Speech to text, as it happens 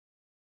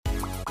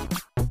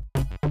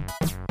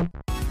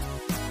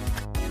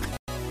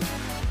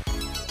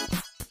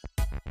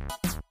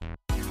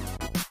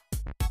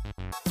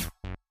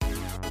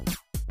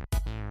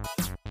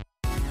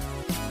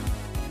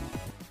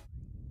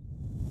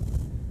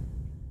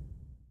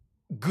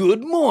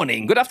Good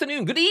morning, good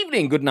afternoon, good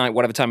evening, good night,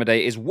 whatever time of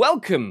day it is.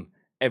 Welcome,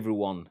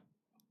 everyone,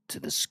 to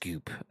The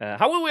Scoop.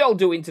 How are we all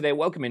doing today?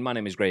 Welcome in. My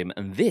name is Graham,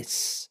 and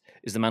this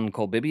is the man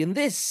called Bibby, and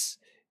this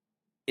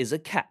is a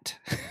cat.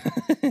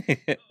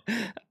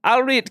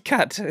 I'll read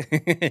cat.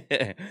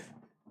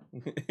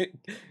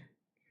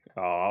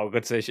 Oh,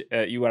 good to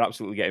say, you were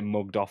absolutely getting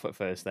mugged off at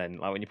first then.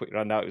 Like when you put your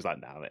hand out, it was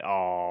like, nah,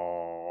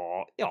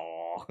 oh.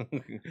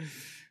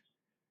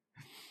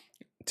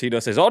 Tino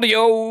says,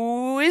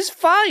 audio is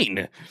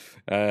fine.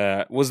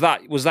 Was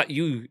that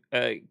you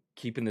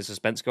keeping the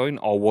suspense going,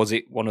 or was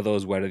it one of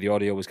those where the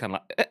audio was kind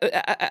of like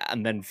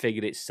and then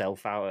figured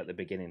itself out at the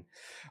beginning?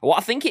 What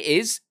I think it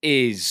is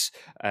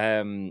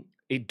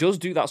it does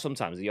do that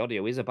sometimes. The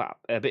audio is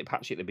a bit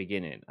patchy at the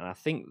beginning, and I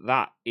think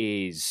that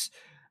is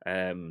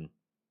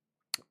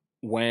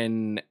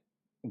when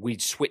we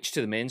switch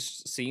to the main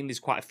scene, there's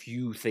quite a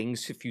few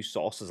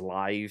sources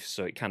live,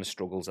 so it kind of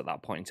struggles at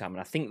that point in time. And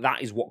I think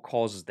that is what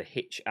causes the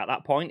hitch at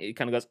that point. It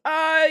kind of goes,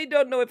 I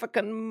don't know if I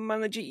can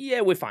manage it.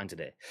 Yeah, we're fine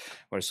today.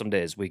 Whereas some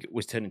days we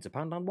turn into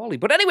Pandan Wally.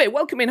 But anyway,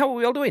 welcome in. How are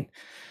we all doing?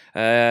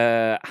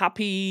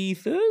 Happy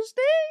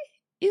Thursday?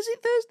 Is it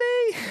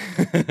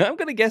Thursday? I'm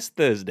going to guess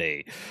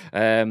Thursday.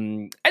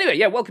 Anyway,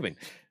 yeah, welcome in.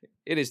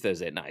 It is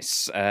Thursday.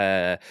 Nice.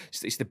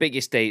 It's the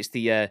biggest day. It's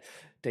the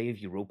day of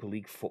Europa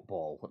League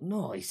football.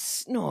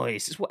 Nice.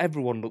 It's what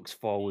everyone looks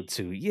forward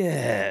to.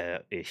 Yeah,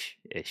 ish.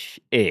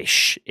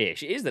 It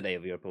is the day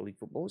of Europa League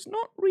football. It's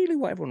not really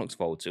what everyone looks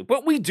forward to,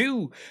 but we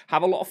do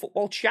have a lot of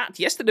football chat.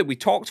 Yesterday we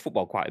talked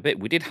football quite a bit.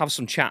 We did have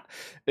some chat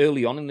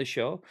early on in the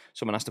show.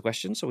 Someone asked a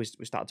question, so we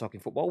started talking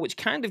football, which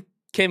kind of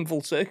came full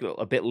circle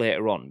a bit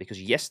later on,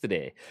 because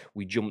yesterday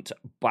we jumped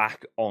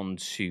back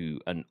onto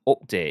an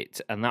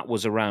update, and that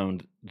was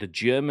around the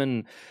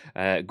German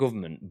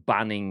government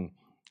banning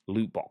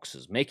loot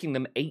boxes, making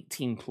them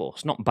 18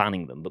 plus, not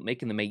banning them, but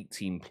making them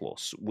 18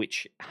 plus,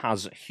 which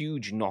has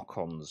huge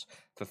knock-ons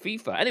for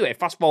FIFA. Anyway,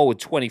 fast forward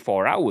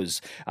 24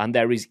 hours, and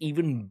there is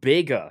even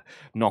bigger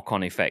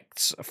knock-on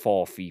effects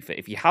for FIFA.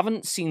 If you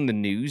haven't seen the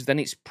news, then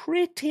it's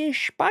pretty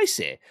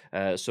spicy.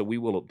 So we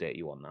will update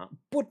you on that.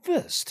 But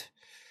first,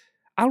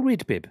 I'll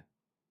read Bib.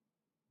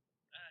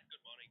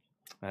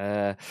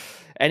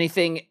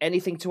 Anything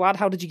to add?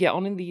 How did you get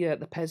on in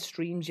the PES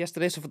streams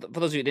yesterday? So for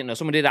those of you who didn't know,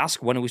 someone did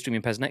ask when are we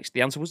streaming PES next.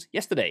 The answer was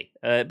yesterday.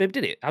 Bib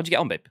did it. How'd you get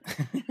on, Bib? We did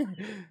okay. We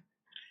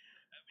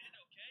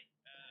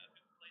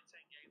played 10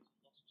 games,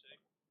 lost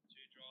 2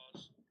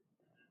 draws.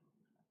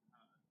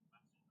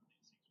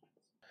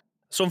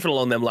 Something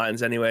along them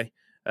lines, anyway.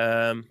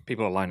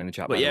 People are lying in the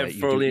chat. But by yeah, the way.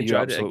 thoroughly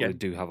enjoyed you absolutely it again.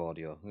 do have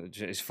audio.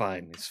 It's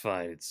fine. It's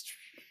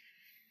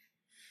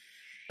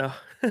oh.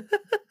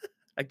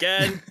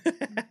 Again.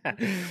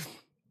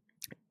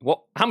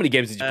 What? How many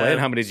games did you play, and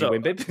how many did you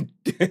win, Bib?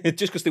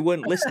 Just because they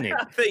weren't listening.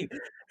 I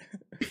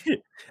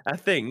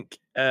think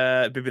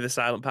Bibby the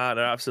silent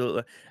partner,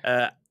 absolutely.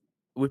 I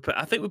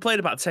think we played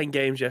about 10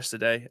 games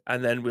yesterday,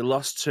 and then we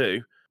lost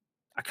 2.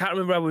 I can't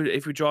remember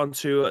if we drawn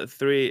 2 or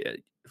 3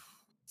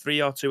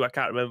 or 2. I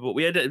can't remember, but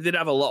we did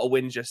have a lot of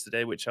wins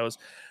yesterday, which I was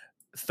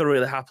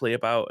thoroughly happy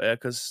about,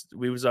 because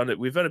we've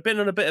been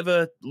on a bit of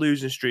a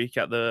losing streak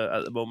at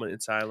the moment in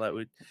time. Like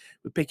we're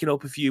picking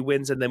up a few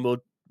wins, and then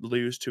we'll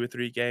lose 2 or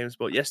 3 games.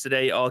 But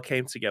yesterday it all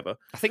came together.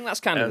 I think that's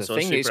kind of the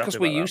thing. It's because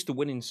we're used to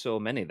winning so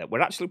many that we're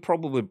actually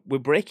we're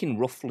breaking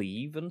roughly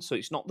even. So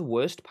it's not the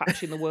worst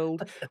patch in the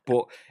world,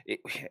 but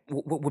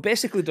we're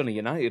basically done at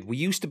United. We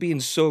used to being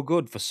so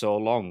good for so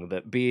long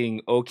that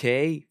being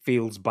okay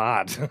feels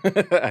bad.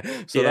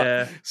 That's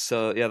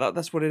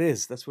what it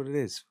is. That's what it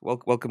is.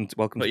 Welcome to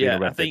being a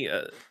Red. I think.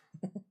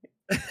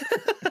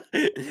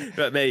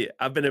 But mate,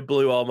 I've been a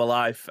blue all my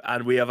life,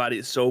 and we have had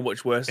it so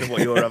much worse than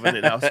what you're having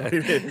it now. So,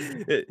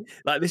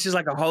 like, this is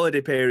like a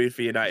holiday period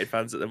for United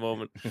fans at the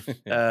moment.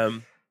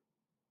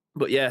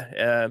 But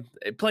yeah,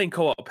 playing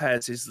co-op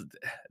pairs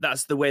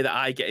that's the way that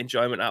I get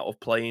enjoyment out of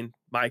playing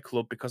my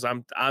club, because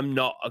I'm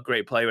not a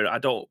great player. I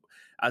don't,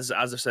 as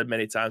I've said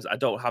many times, I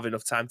don't have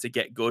enough time to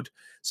get good.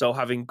 So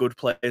having good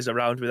players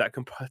around me that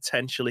can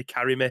potentially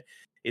carry me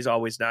is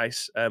always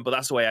nice. But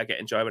that's the way I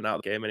get enjoyment out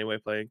of the game anyway,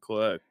 playing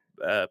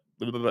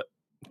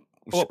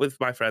with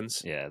my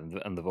friends. Yeah,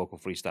 and the vocal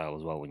freestyle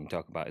as well when you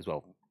talk about it as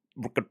well.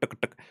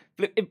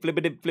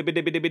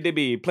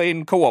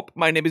 Playing co-op.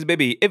 My name is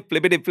Bibby. Okay,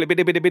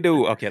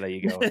 there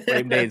you go.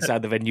 Same day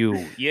inside the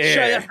venue.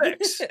 Yeah.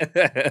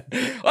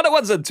 On the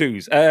ones and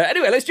twos.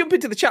 Anyway, let's jump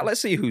into the chat.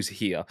 Let's see who's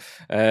here.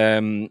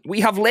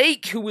 We have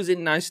Lake, who was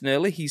in nice and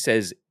early. He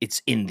says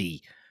it's in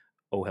the.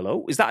 Oh,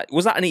 hello. Was that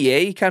an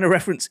EA kind of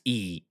reference?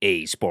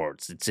 EA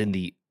Sports. It's in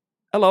the.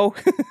 Hello.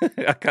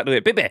 I can't do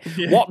it. Bibby,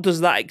 what does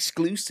that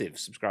exclusive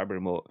subscriber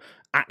remote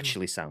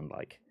actually sound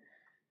like?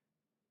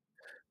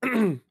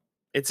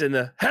 It's in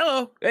the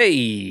hello.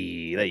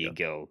 Hey, there you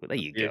go. There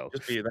you go.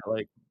 Just be that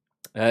like.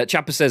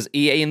 Chapper says,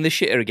 EA in the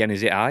shitter again,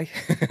 is it I?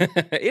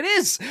 It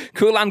is.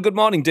 Cool, and good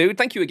morning, dude.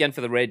 Thank you again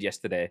for the raid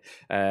yesterday.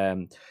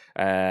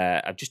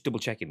 I'm just double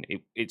checking.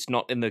 It's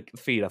not in the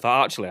feed. I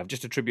thought, actually, I've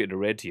just attributed a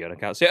raid to you and I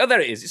can't see it. Oh,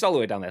 there it is. It's all the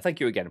way down there. Thank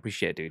you again.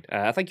 Appreciate it, dude.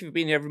 Thank you for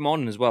being here every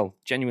morning as well.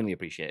 Genuinely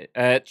appreciate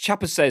it.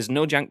 Chapper says,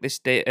 no jank this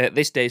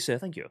day, sir.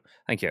 Thank you.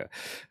 Thank you.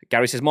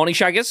 Gary says, morning,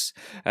 Shaggers.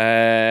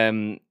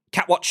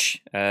 Catwatch.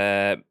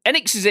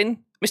 Enix is in.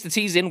 Mr.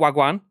 T's in,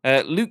 Wagwan.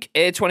 Luke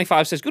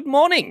A25 says, good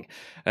morning.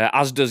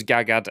 As does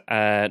Gagad.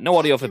 No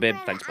audio for Bib.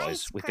 Thanks,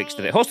 boys. We fixed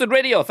it. Hosted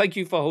radio. Thank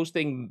you for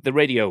hosting the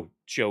radio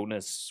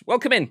showness.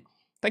 Welcome in.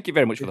 Thank you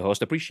very much for the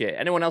host. Appreciate it.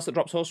 Anyone else that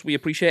drops host, we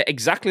appreciate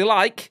exactly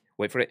like.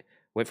 Wait for it.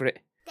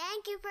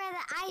 Thank you for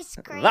the ice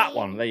cream. That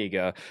one. There you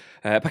go.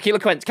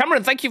 Pakila Quent.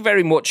 Cameron, thank you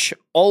very much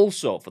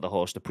also for the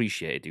host.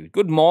 Appreciate it, dude.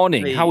 Good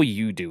morning. Hey. How are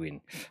you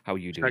doing?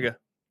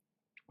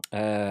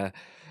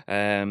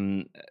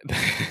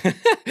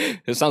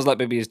 It sounds like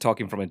Bibby is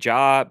talking from a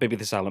jar. Bibby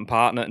the silent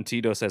partner, and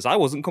Tito says, "I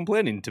wasn't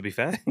complaining, to be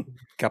fair."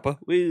 Kappa.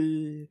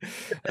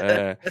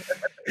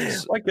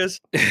 Like us.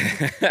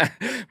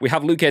 We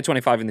have Luke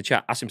A25 in the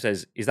chat. Asim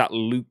says, "Is that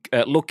Luke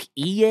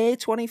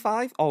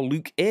EA25 or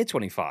Luke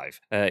A25?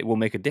 It will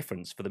make a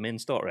difference for the main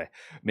story.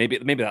 Maybe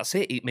that's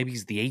it. Maybe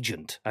he's the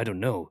agent. I don't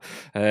know."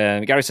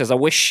 Gary says, "I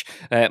wish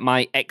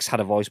my ex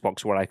had a voice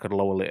box where I could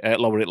lower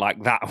it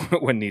like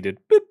that when needed."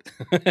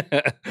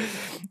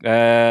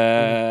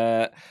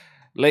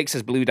 Lake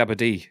says, "Blue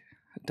Dabba-dee.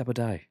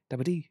 Dabba-die.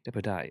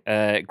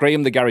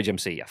 Graham the Garage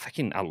MC.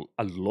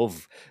 I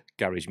love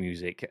garage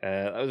music.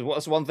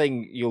 What's one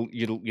thing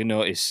you'll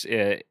notice?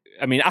 I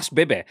mean, ask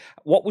Bibby.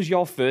 What was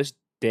your first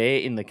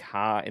day in the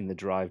car in the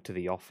drive to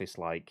the office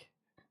like?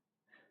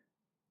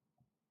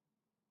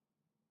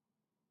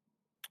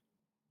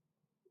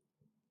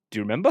 Do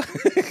you remember?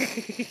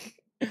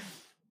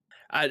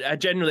 I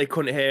genuinely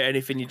couldn't hear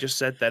anything you just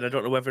said then. I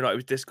don't know whether or not it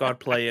was Discord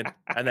playing,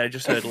 and then I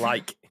just heard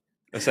like.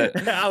 That's it.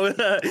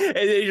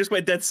 It just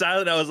went dead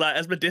silent. I was like,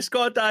 "Has my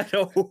Discord died?"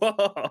 Or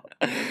what?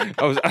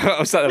 I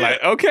was sat there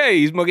like, "Okay,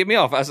 he's mugging me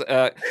off."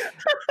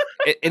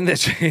 In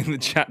the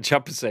chat,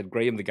 Chapper said,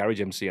 "Graham the Garage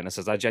MC," and I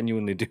says, "I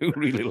genuinely do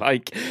really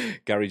like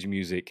garage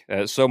music.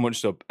 So much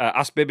so."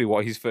 Ask Bibby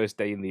what his first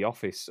day in the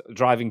office,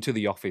 driving to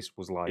the office,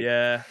 was like.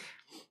 Yeah,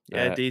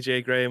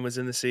 DJ Graham was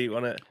in the seat,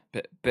 wasn't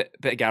it?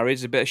 Bit of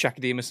garage, a bit of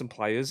Shakademus and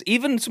players,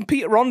 even some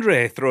Peter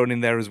Andre thrown in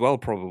there as well,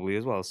 probably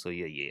as well. So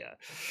yeah.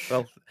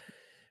 Well.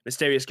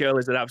 Mysterious Girl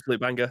is an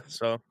absolute banger,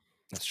 so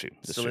that's true.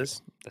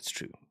 That's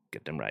true.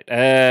 Get them right.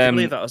 I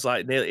believe that was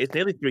like nearly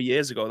 3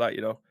 years ago. That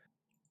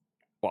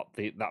what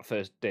that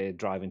first day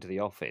driving to the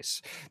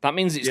office. That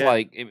means it's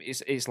like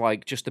it's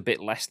like just a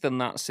bit less than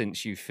that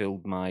since you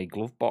filled my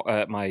glove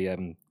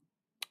my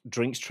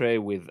drinks tray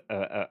with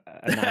a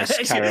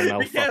nice caramel.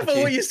 Be careful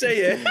what you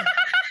say.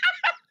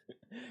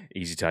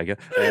 Easy, Tiger.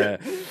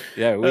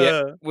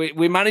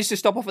 We managed to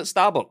stop off at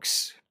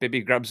Starbucks.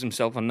 Bibby grabs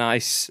himself a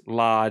nice,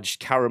 large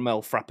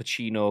caramel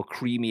frappuccino,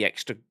 creamy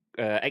extra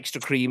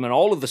cream, and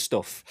all of the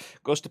stuff.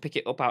 Goes to pick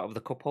it up out of the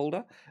cup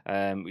holder,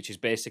 which is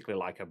basically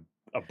like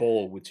a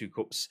bowl with 2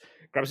 cups.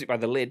 Grabs it by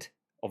the lid,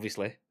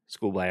 obviously.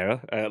 Schoolboy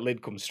error.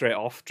 Lid comes straight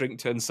off, drink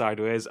turns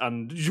sideways,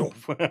 and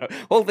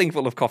whole thing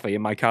full of coffee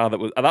in my car that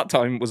was at that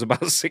time was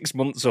about 6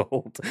 months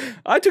old.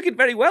 I took it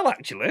very well,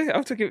 actually.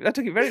 I took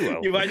it very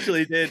well. You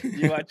actually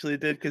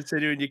did,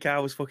 considering your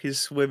car was fucking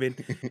swimming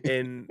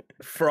in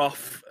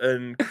froth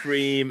and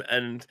cream,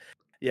 and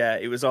yeah,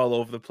 it was all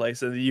over the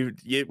place. And you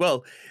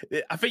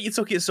I think you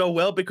took it so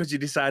well because you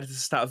decided to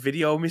start a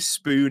video of me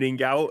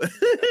spooning out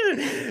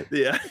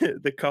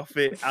the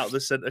coffee out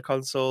the center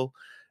console.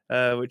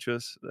 Which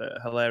was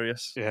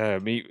hilarious. Yeah,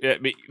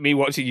 me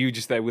watching you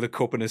just there with a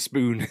cup and a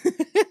spoon.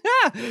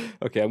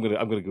 Okay, I'm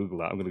gonna Google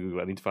that. I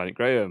need to find it.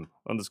 Graham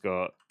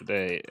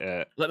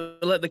 _today.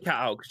 Let the cat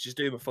out because she's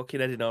doing my fucking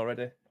editing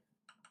already.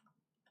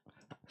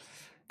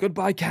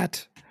 Goodbye,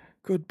 cat.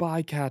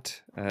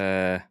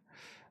 No,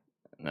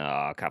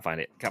 I can't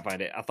find it.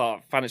 I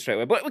thought find it straight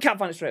away, but we can't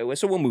find it straight away,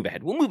 so we'll move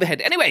ahead.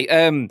 Anyway,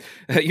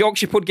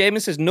 Yorkshire Pud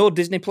Gaming says no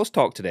Disney Plus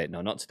talk today.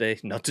 No, not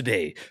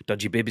today.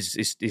 Dodgy Bib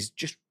is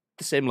just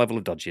the same level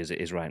of dodgy as it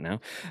is right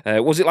now.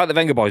 Was it like the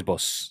Venga Boys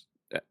bus?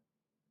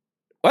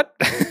 What?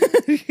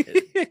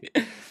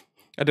 I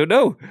don't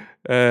know.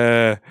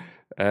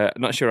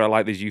 Not sure I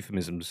like these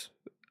euphemisms.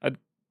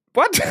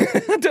 What?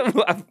 I don't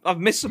know. I've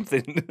missed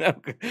something.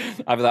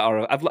 Either that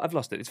or I've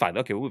lost it. It's fine.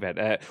 Okay, we'll move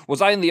ahead.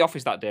 Was I in the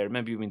office that day? I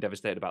remember you being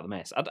devastated about the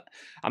mess.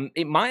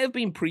 It might have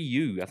been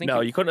pre-you. I think. No,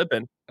 you couldn't have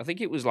been. I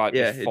think it was like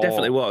before, it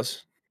definitely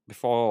was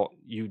before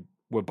you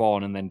were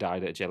born and then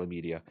died at Jelly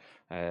Media.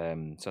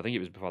 So I think it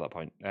was before that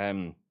point.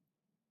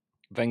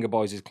 Venga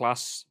Boys'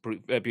 class,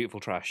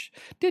 beautiful trash.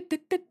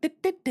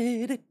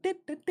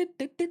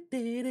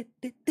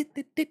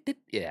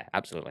 Yeah,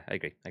 absolutely. I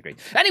agree.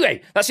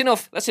 Anyway, that's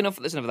enough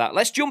of that.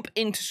 Let's jump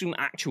into some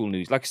actual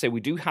news. Like I say, we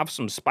do have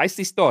some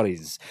spicy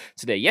stories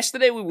today.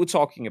 Yesterday we were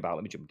talking about,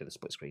 let me jump into the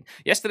split screen.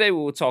 Yesterday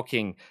we were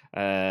talking,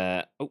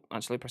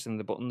 actually pressing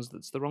the buttons,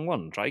 that's the wrong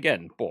one. Try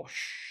again.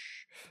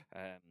 Bosh.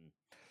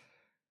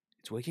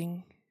 It's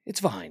working. It's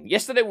fine.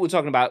 Yesterday we were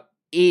talking about,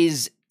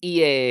 is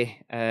EA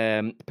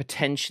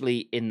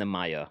potentially in the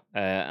mire,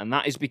 and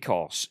that is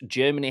because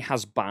Germany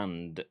has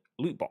banned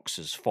loot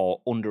boxes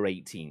for under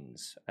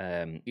 18s.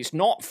 It's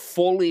not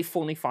fully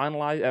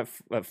finalized,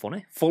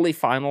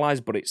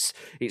 but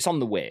it's on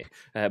the way.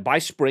 By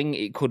spring,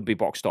 it could be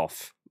boxed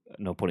off.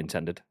 No pun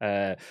intended.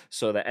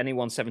 So that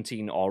anyone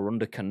 17 or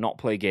under cannot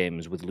play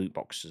games with loot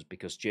boxes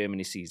because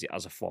Germany sees it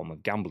as a form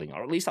of gambling,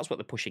 or at least that's what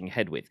they're pushing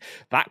ahead with.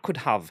 That could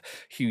have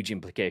huge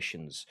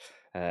implications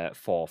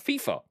for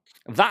FIFA.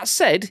 That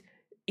said,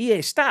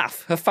 EA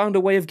staff have found a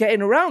way of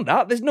getting around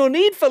that. There's no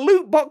need for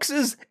loot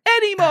boxes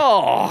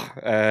anymore.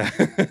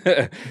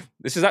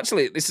 This is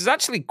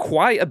actually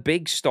quite a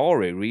big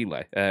story,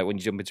 really. When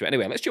you jump into it,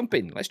 anyway, let's jump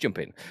in.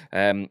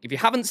 If you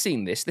haven't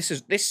seen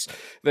this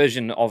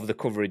version of the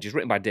coverage is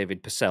written by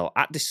David Purcell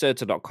at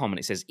Disserter.com, and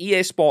it says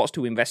EA Sports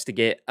to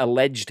investigate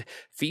alleged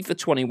FIFA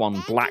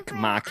 21 black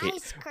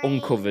market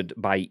uncovered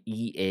by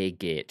EA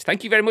Gate.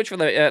 Thank you very much for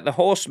the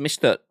host,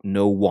 Mr.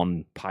 No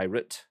One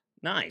Pirate.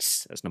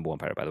 Nice. That's number one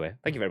pirate, by the way.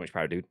 Thank you very much,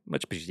 pirate dude.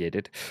 Much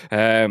appreciated.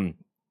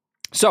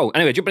 So,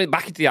 anyway, jumping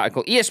back into the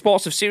article, EA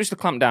Sports have seriously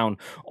clamped down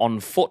on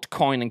foot,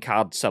 coin, and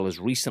card sellers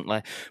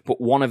recently,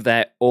 but one of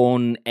their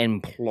own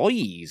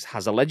employees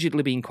has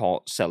allegedly been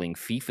caught selling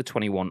FIFA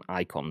 21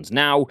 icons.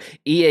 Now,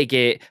 EA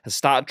Gate has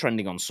started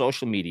trending on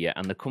social media,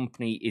 and the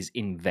company is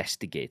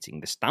investigating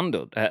the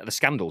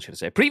scandal, should I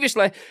say.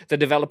 Previously, the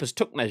developers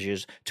took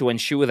measures to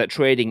ensure that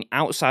trading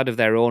outside of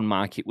their own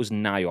market was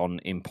nigh on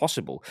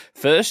impossible.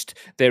 First,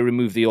 they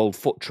removed the old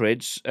foot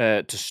trades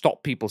to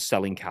stop people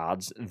selling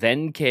cards.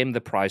 Then came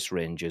the price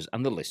ranges,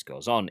 and the list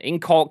goes on. In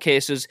court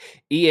cases,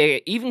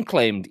 EA even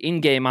claimed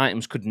in-game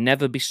items could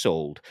never be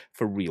sold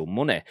for real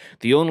money.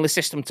 The only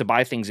system to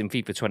buy things in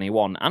FIFA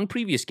 21 and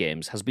previous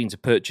games has been to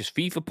purchase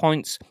FIFA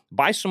points,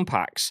 buy some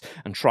packs,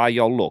 and try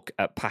your luck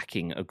at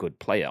packing a good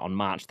player. On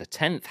March the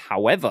 10th,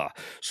 however,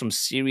 some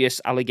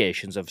serious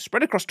allegations have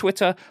spread across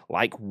Twitter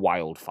like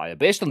wildfire.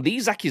 Based on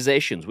these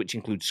accusations, which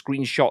include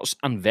screenshots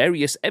and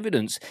various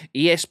evidence,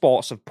 EA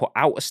Sports have put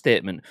out a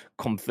statement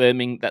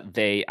confirming that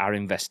they are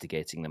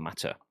investigating the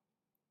matter.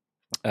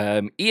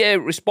 EA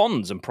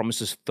responds and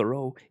promises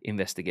thorough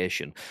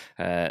investigation,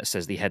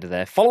 says the header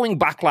there. Following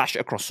backlash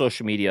across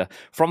social media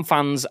from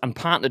fans and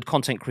partnered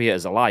content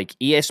creators alike,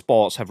 EA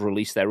Sports have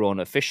released their own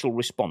official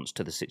response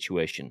to the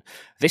situation.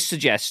 This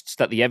suggests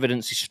that the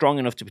evidence is strong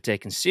enough to be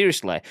taken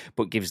seriously,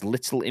 but gives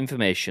little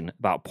information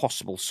about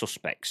possible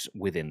suspects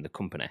within the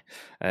company.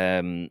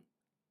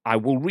 I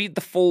will read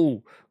the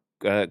full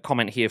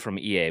comment here from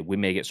EA. We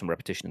may get some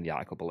repetition in the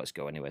article, but let's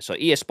go anyway. So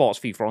EA Sports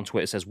FIFA on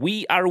Twitter says,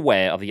 we are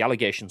aware of the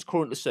allegations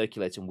currently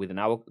circulating within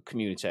our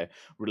community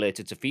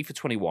related to FIFA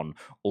 21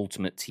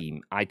 Ultimate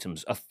Team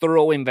items. A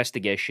thorough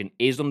investigation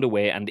is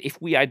underway, and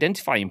if we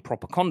identify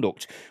improper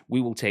conduct,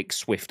 we will take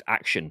swift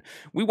action.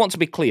 We want to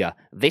be clear,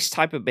 this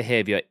type of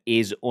behaviour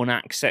is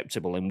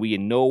unacceptable, and we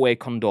in no way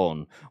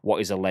condone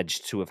what is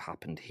alleged to have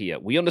happened here.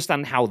 We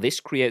understand how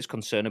this creates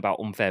concern about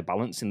unfair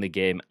balance in the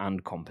game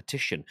and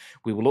competition.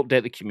 We will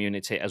update the community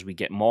as we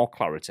get more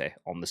clarity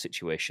on the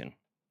situation.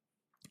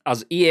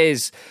 As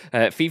EA's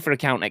FIFA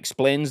account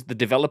explains, the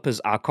developers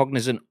are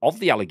cognizant of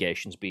the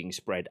allegations being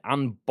spread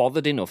and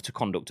bothered enough to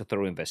conduct a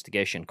thorough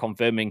investigation,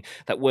 confirming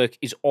that work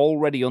is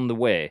already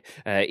underway.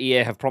 EA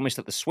have promised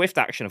that the swift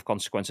action of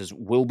consequences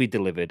will be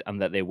delivered and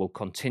that they will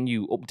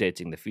continue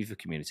updating the FIFA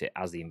community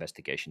as the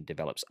investigation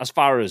develops. As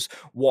far as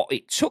what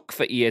it took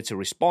for EA to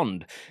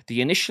respond,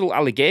 the initial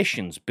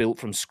allegations built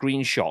from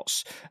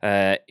screenshots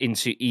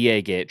into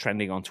EA Gate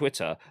trending on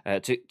Twitter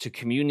to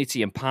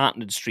community and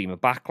partnered streamer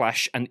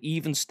backlash and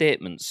even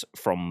statements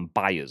from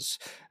buyers.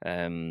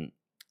 The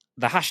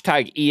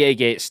hashtag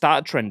EAGate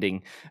started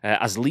trending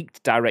as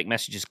leaked direct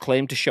messages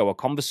claimed to show a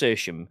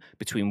conversation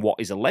between what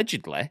is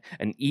allegedly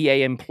an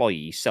EA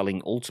employee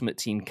selling Ultimate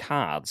Team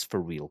cards for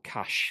real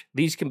cash.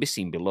 These can be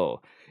seen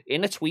below.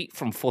 In a tweet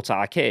from Foot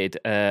Arcade,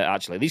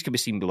 these can be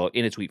seen below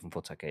in a tweet from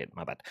Foot Arcade,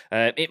 my bad.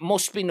 It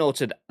must be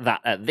noted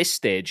that at this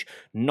stage,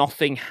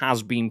 nothing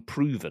has been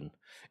proven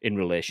in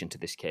relation to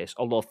this case,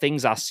 although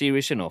things are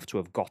serious enough to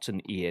have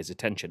gotten EA's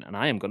attention. And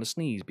I am going to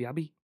sneeze,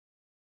 BRB.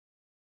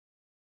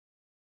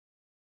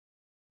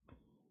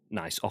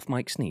 Nice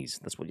off-mic sneeze.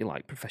 That's what you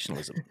like,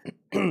 professionalism.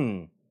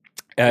 I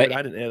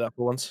didn't hear that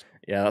for once.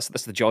 Yeah,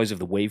 that's the joys of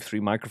the Wave 3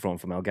 microphone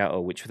from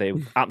Elgato, which they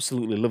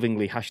absolutely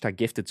lovingly hashtag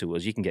gifted to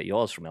us. You can get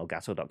yours from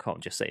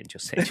elgato.com. Just saying.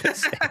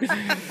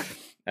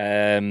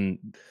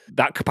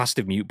 That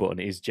capacitive mute button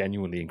is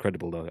genuinely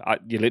incredible, though.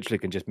 You literally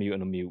can just mute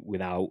and unmute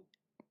without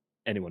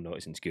anyone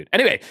noticing. It's good.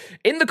 Anyway,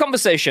 in the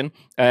conversation,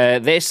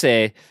 they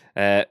say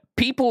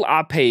people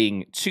are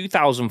paying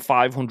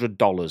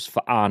 $2,500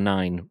 for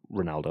R9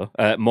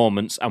 Ronaldo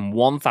moments and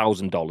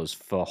 $1,000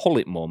 for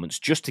Hullet moments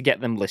just to get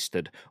them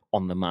listed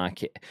on the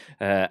market.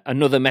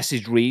 Another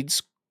message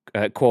reads,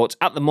 quote,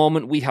 at the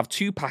moment, we have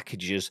two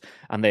packages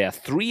and they are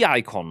 3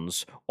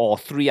 icons or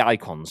 3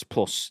 icons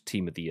plus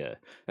Team of the Year.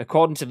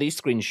 According to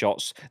these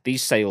screenshots,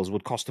 these sales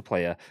would cost a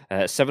player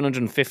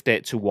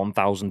 $750 to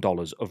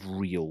 $1,000 of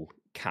real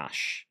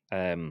cash.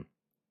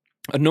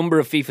 A number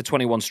of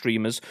FIFA21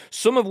 streamers,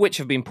 some of which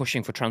have been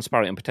pushing for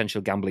transparent and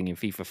potential gambling in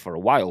FIFA for a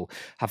while,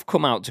 have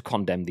come out to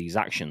condemn these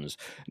actions.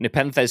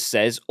 Nepenthes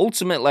says,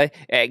 ultimately,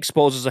 it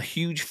exposes a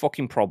huge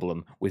fucking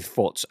problem with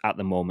FUT at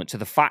the moment to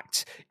the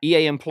fact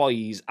EA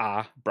employees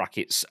are,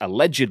 brackets,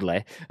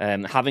 allegedly,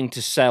 having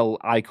to sell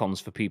icons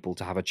for people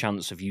to have a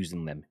chance of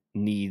using them.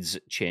 Needs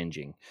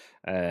changing.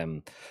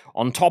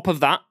 On top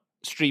of that,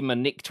 streamer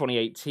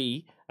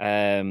Nick28T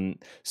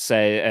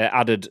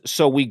added,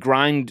 so we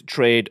grind,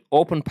 trade,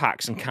 open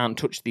packs, and can't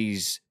touch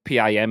these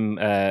PIM,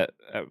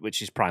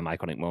 which is Prime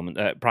Icon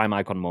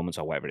moments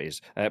or whatever it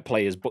is,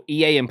 players. But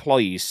EA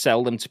employees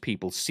sell them to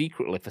people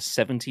secretly for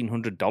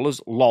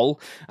 $1,700. Lol.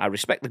 I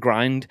respect the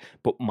grind,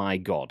 but my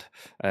God.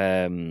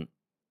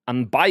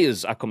 And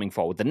buyers are coming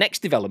forward. The next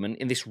development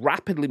in this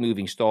rapidly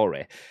moving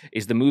story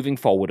is the moving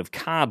forward of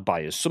card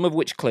buyers, some of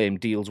which claim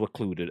deals were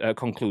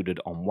concluded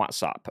on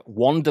WhatsApp.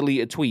 One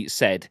deleted tweet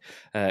said,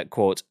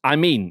 quote, I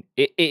mean,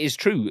 it is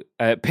true,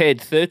 paid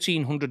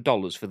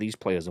 $1,300 for these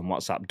players on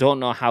WhatsApp. Don't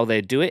know how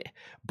they do it,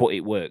 but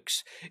it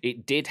works.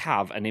 It did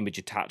have an image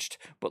attached,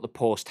 but the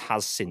post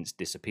has since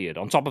disappeared.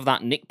 On top of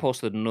that, Nick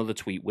posted another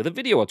tweet with a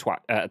video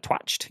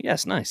attached.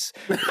 Yes, nice.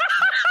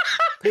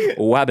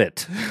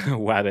 Wabbit,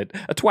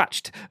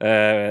 attached.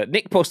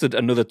 Nick posted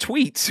another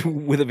tweet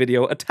with a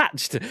video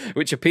attached,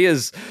 which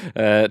appears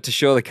to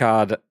show the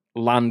card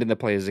land in the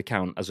player's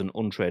account as an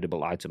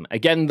untradeable item.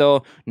 Again,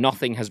 though,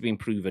 nothing has been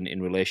proven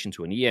in relation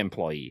to an EA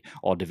employee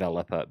or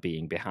developer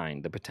being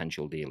behind the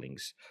potential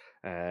dealings.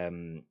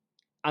 And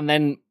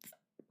then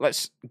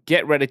let's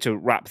get ready to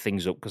wrap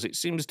things up because it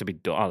seems to be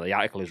done. Oh, the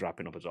article is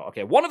wrapping up as well.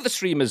 Okay, one of the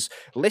streamers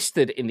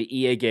listed in the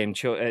EA Game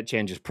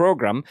Changers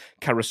program,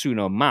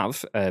 Karasuno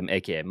Mav,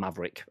 aka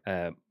Maverick,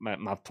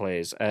 Mav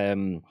Plays,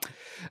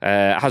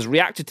 has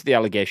reacted to the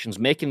allegations,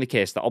 making the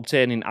case that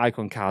obtaining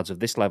icon cards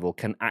of this level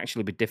can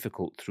actually be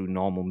difficult through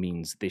normal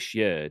means this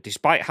year.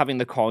 Despite having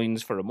the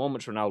coins for a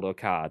Moments Ronaldo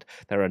card,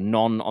 there are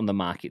none on the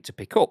market to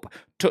pick up,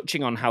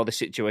 touching on how the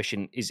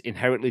situation is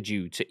inherently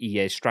due to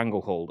EA's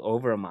stranglehold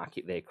over a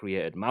market they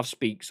created. Mav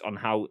speaks on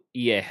how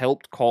EA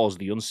helped cause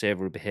the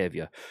unsavory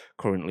behaviour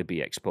currently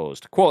be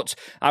exposed. Quote,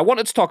 I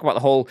wanted to talk about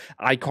the whole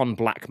icon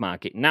black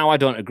market. Now I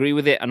don't agree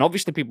with it, and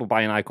obviously people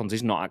buying icons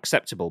is not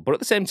acceptable, but at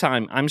the same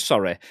time, I'm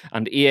sorry,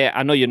 and EA,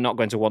 I know you're not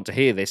going to want to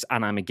hear this,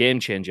 and I'm a game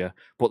changer,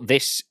 but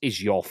this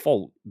is your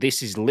fault.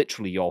 This is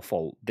literally your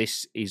fault.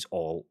 This is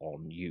all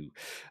on you.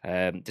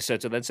 They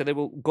said they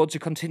will go to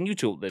continue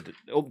to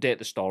update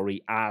the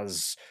story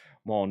as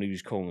more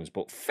news comes,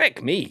 but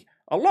feck me,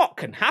 a lot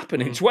can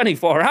happen in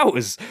 24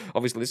 hours.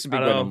 Obviously, this has been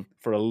going on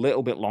for a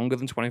little bit longer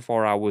than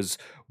 24 hours,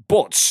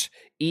 but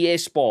EA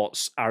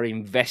Sports are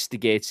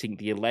investigating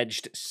the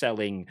alleged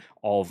selling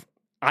of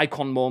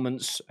icon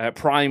moments,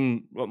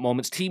 prime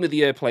moments, team of the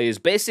year players,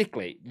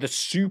 basically the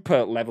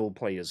super level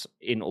players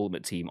in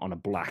Ultimate Team on a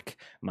black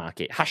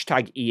market.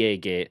 Hashtag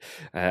EAGate,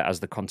 as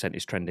the content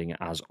is trending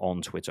as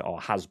on Twitter, or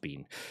has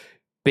been.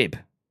 Bib,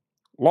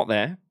 a lot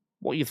there.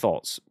 What are your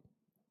thoughts?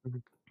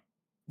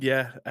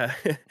 Yeah,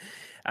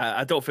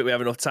 I don't think we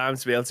have enough time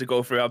to be able to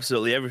go through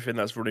absolutely everything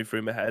that's running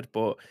through my head.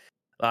 But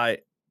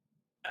like,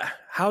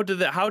 how do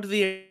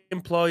the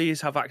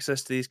employees have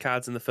access to these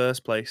cards in the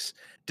first place?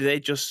 Do they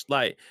just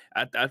like?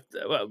 I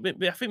think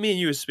me and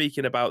you were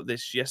speaking about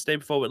this yesterday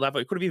before we left.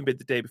 It could have even been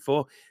the day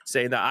before,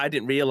 saying that I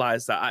didn't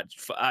realize that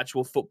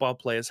actual football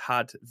players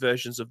had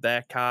versions of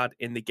their card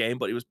in the game,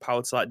 but it was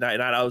powered to like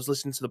 99. I was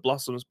listening to the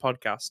Blossoms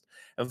podcast,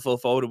 and Phil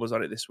Foden was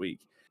on it this week.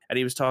 And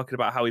he was talking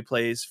about how he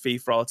plays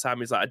FIFA all the time.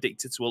 He's like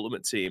addicted to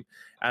Ultimate Team,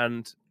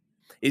 and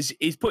he's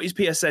put his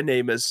PSN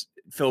name as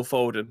Phil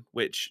Foden,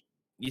 which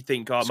you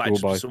think, oh, it might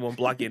just be someone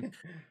blagging.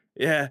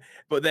 Yeah,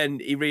 but then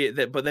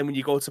when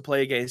you go to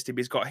play against him,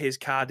 he's got his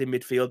card in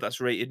midfield that's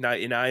rated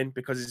 99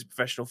 because he's a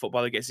professional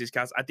footballer, gets his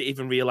cards. I didn't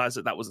even realize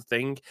that was a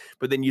thing.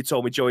 But then you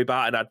told me Joey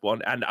Barton had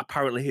one, and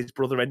apparently his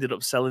brother ended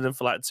up selling them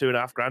for like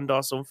 $2,500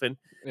 or something.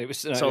 It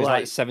was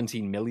like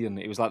 17 million.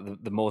 It was like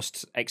the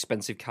most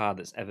expensive card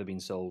that's ever been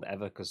sold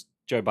ever, because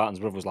Joey Barton's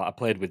brother was like, I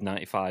played with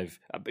 95.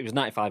 It was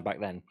 95 back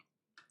then.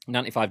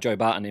 95 Joey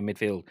Barton in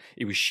midfield.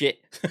 He was shit,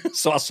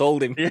 so I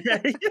sold him.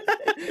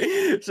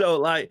 So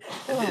like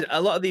a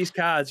lot of these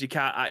cards you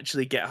can't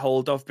actually get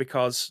hold of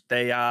because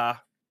they are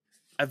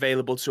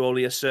available to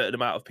only a certain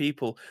amount of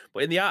people.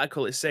 But in the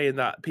article, it's saying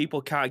that people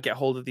can't get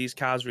hold of these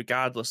cards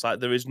regardless. Like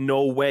there is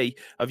no way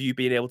of you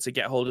being able to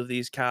get hold of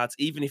these cards,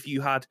 even if you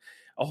had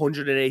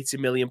 £180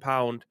 million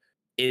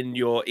in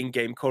your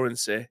in-game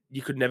currency,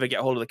 you could never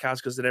get hold of the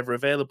cards because they're never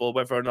available,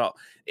 whether or not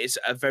it's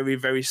a very,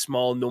 very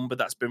small number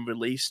that's been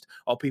released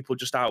or people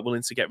just aren't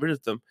willing to get rid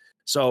of them.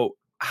 So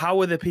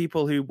how are the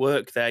people who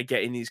work there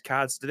getting these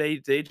cards? Do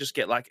they just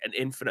get like an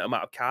infinite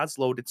amount of cards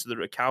loaded to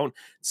their account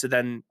to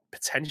then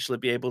potentially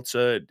be able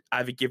to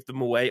either give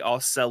them away or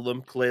sell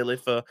them clearly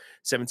for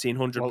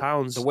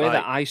 £1,700? The way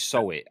that I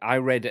saw it, I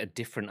read a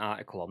different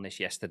article on this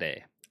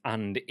yesterday,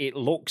 and it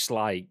looks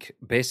like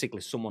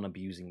basically someone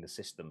abusing the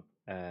system.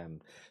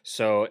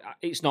 So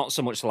it's not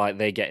so much like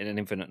they get an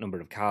infinite number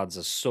of cards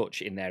as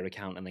such in their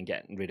account and then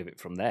getting rid of it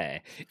from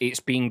there. It's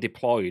being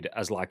deployed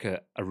as like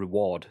a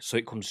reward. So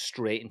it comes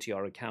straight into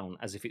your account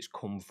as if it's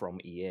come from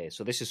EA.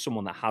 So this is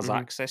someone that has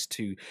access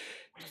to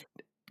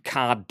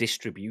card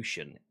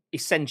distribution,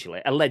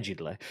 essentially,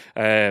 allegedly,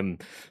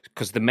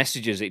 because the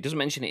messages, it doesn't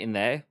mention it in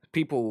there.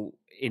 People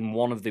in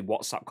one of the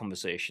WhatsApp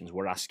conversations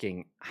were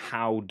asking,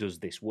 how does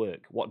this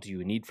work? What do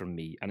you need from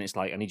me? And it's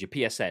like, I need your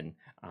PSN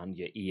and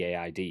your EA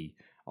ID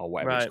or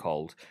whatever it's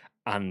called.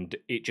 And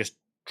it just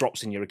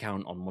drops in your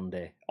account on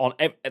Monday.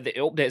 It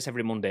updates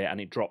every Monday and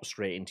it drops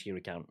straight into your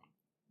account.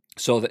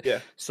 So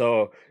that,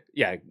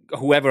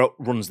 whoever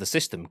runs the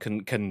system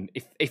can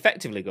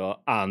effectively go,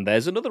 and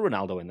there's another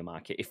Ronaldo in the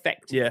market,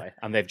 effectively,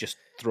 and they've just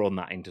thrown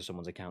that into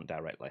someone's account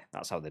directly.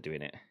 That's how they're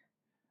doing it.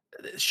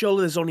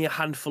 Surely there's only a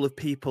handful of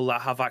people that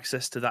have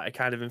access to that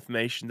kind of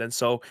information then,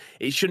 so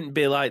it shouldn't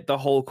be like the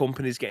whole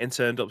company's getting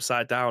turned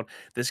upside down.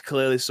 There's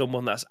clearly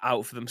someone that's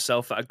out for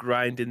themselves that are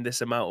grinding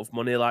this amount of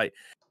money. Like,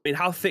 I mean,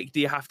 how thick do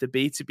you have to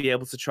be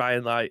able to try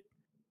and like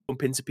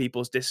jump into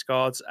people's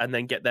Discords and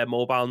then get their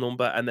mobile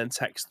number and then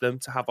text them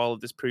to have all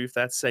of this proof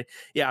there to say,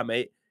 yeah,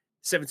 mate,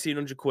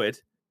 1,700 quid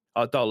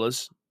or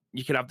dollars,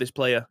 you can have this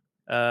player,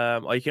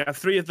 or you can have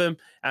 3 of them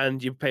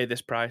and you pay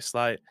this price.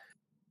 Like,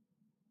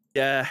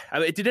 yeah, I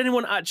mean, did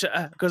anyone actually?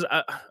 Because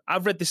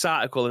I've read this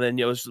article and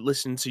then I was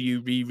listening to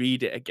you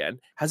reread it again.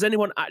 Has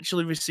anyone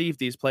actually received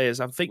these players?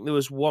 I think there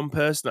was one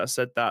person that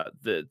said that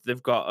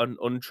they've got an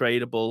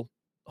untradeable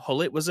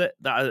Hullet. Was it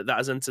that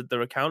has entered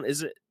their account?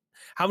 Is it?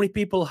 How many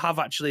people have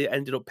actually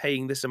ended up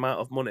paying this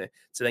amount of money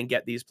to then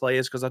get these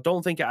players? Because I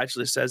don't think it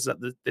actually says that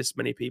this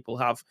many people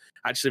have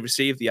actually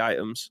received the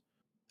items.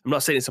 I'm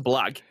not saying it's a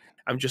blag.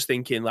 I'm just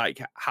thinking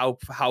like how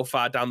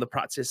far down the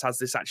practice has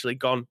this actually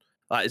gone?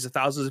 Like, is there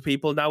thousands of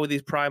people now with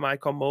these prime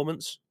icon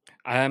moments?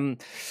 I mean,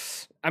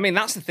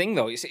 that's the thing,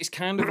 though. It's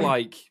kind of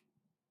like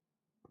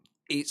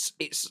it's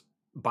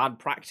bad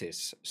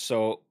practice.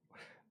 So,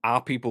 are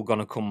people going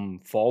to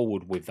come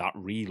forward with that?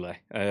 Really?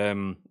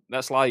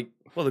 That's like,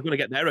 well, they're going to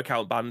get their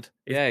account banned.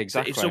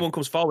 Exactly. If someone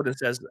comes forward and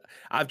says,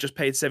 "I've just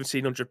paid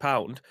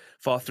 £1,700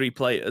 for 3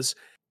 players,"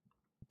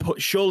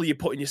 surely you're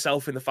putting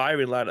yourself in the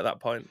firing line at that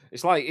point.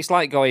 It's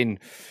like going,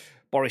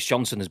 Boris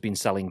Johnson has been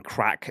selling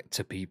crack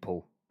to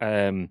people.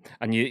 And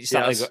you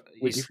start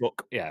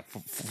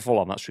full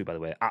on. That's true, by the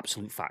way.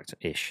 Absolute fact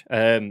ish.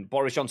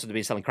 Boris Johnson has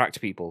been selling crack to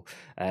people.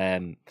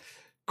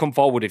 Come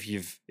forward if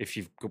you've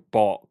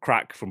bought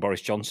crack from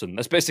Boris Johnson.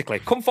 That's basically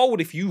come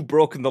forward if you've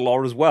broken the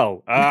law as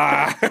well.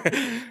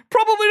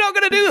 Probably not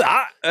going to do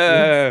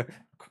that.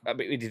 I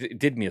mean, it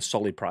did me a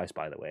solid price,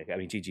 by the way. I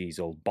mean, GG's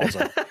old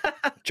bozzer.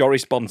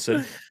 Joris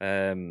sponsored.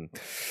 That's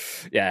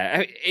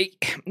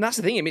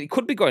the thing. I mean, it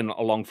could be going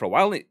along for a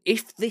while.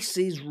 If this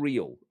is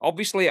real,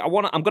 obviously, I'm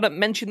going to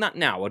mention that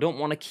now. I don't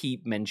want to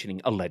keep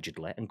mentioning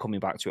allegedly and coming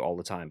back to it all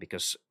the time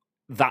because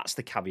that's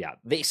the caveat.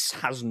 This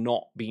has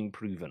not been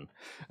proven.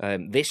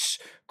 This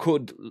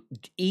could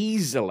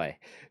easily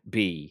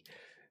be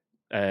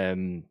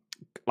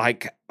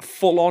like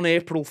full-on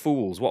April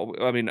Fools.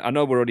 I mean, I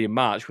know we're already in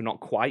March. We're not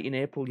quite in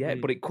April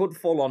yet, but it could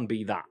full-on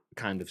be that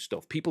kind of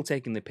stuff. People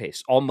taking the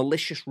piss or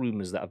malicious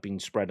rumours that have been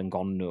spread and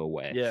gone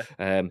nowhere. Yeah.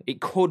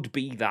 It could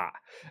be that.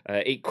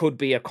 It could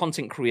be a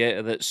content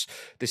creator that's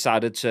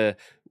decided to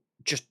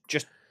just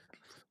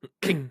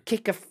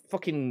kick a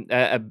fucking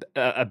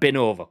a bin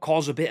over,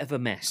 cause a bit of a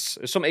mess.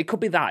 It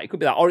could be that,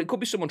 or it could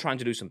be someone trying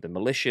to do something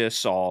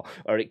malicious, or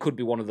it could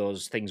be one of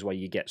those things where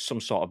you get some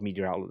sort of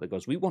media outlet that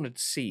goes, we wanted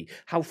to see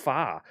how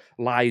far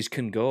lies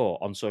can go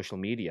on social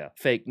media,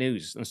 fake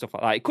news and stuff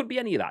like that. It could be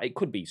any of that. It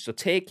could be. So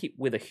take it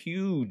with a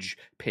huge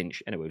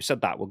pinch. Anyway, we've said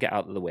that. We'll get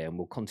out of the way and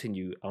we'll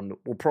continue and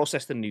we'll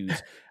process the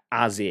news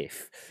as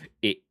if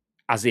it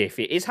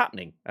is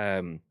happening.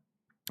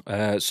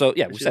 We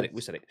said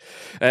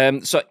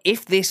it. So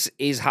if this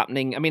is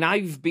happening, I mean,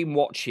 I've been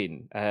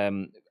watching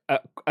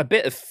a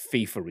bit of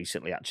FIFA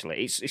recently.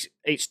 Actually,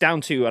 it's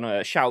down to, and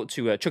a shout out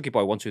to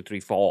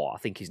ChuckyBoy1234. I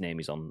think his name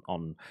is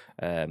on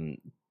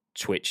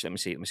Twitch. Let me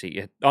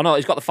see. Oh no,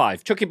 he's got the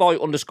 5.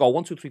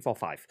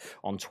 ChuckyBoy_12345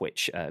 on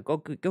Twitch. Go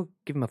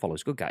give him a follow.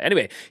 He's a good guy.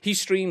 Anyway, he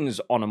streams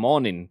on a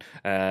morning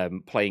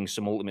playing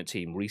some Ultimate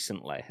Team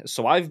recently.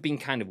 So I've been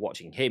kind of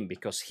watching him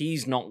because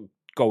he's not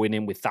going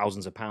in with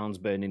thousands of pounds,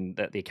 burning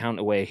the account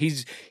away.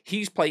 He's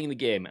playing the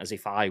game as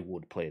if I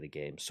would play the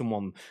game.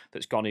 Someone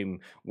that's gone in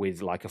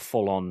with like a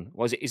full-on,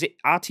 is it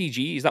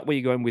RTG? Is that where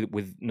you're going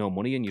with no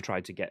money and you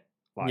try to get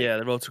like... Yeah,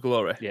 the road to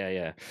glory.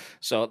 Yeah.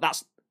 So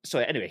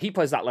anyway, he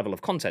plays that level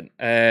of content.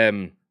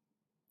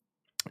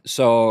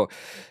 So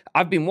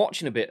I've been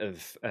watching a bit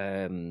of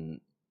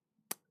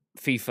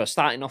FIFA,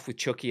 starting off with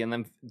Chucky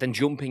and then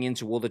jumping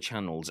into other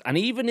channels. And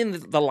even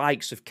in the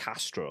likes of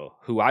Castro,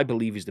 who I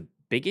believe is the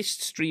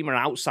biggest streamer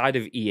outside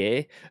of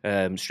EA,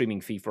 streaming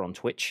FIFA on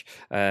Twitch.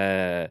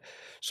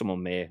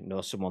 Someone may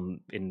know someone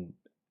in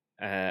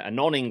a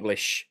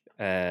non-English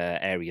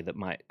area that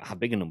might have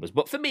bigger numbers.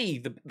 But for me,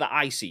 the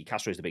I see,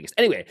 Castro is the biggest.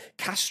 Anyway,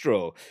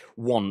 Castro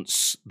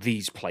wants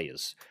these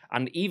players.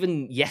 And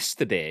even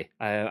yesterday,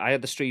 I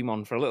had the stream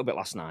on for a little bit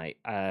last night,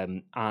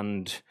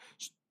 and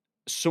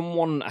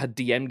someone had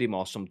DM'd him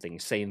or something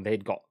saying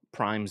they'd got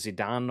Prime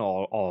Zidane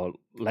or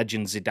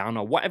Legend Zidane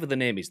or whatever the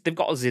name is. They've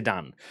got a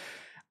Zidane.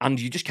 And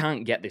you just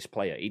can't get this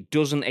player. It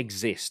doesn't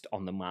exist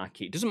on the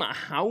market. It doesn't matter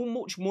how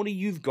much money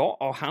you've got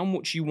or how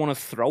much you want to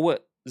throw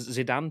at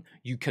Zidane,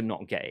 you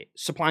cannot get it.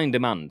 Supply and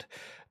demand.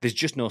 There's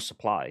just no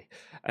supply.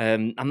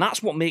 And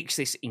that's what makes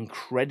this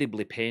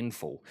incredibly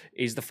painful,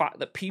 is the fact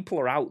that people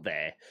are out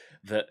there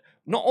that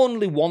not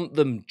only want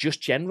them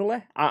just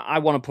generally, I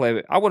want to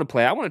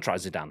try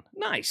Zidane.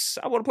 Nice.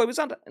 I want to play with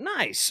Zidane.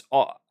 Nice.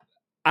 Or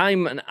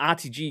I'm an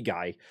RTG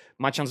guy.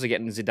 My chances of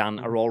getting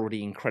Zidane are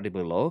already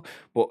incredibly low,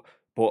 but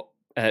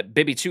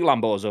Bibby Two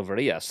Lambos over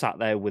here sat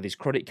there with his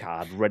credit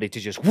card ready to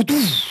just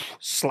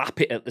slap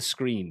it at the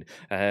screen.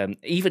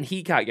 Even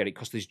he can't get it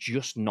because there's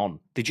just none.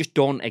 They just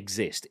don't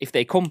exist. If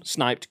they come,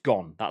 sniped,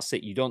 gone. That's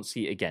it. You don't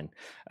see it again.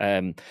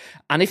 And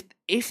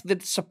if the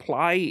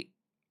supply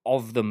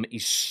of them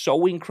is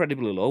so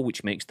incredibly low,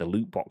 which makes the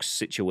loot box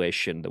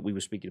situation that we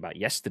were speaking about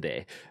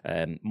yesterday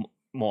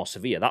more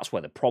severe, that's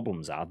where the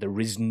problems are.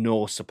 There is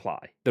no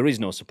supply.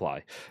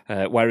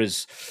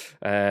 Whereas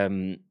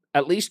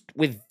at least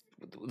with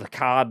the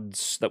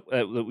cards that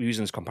we use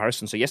in this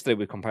comparison. So yesterday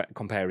we were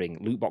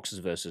comparing loot boxes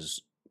versus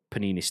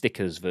Panini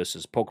stickers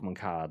versus Pokemon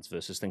cards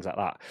versus things like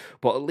that.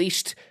 But at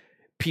least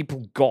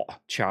people got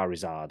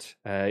Charizard.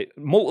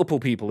 Multiple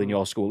people in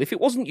your school. If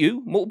it wasn't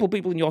you, multiple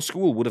people in your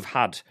school would have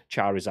had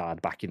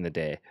Charizard back in the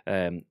day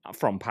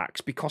from packs,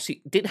 because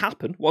it did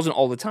happen. Wasn't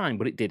all the time,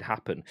 but it did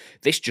happen.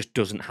 This just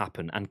doesn't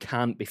happen and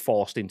can't be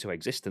forced into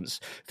existence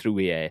through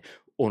EA.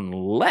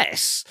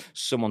 Unless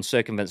someone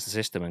circumvents the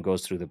system and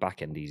goes through the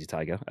back end, Easy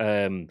Tiger.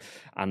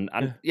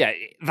 Yeah,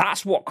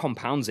 that's what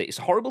compounds it. It's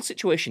a horrible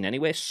situation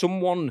anyway.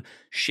 Someone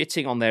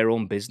shitting on their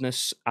own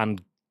business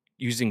and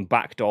using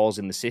backdoors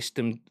in the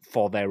system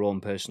for their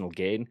own personal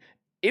gain.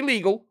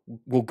 Illegal,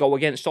 will go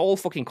against all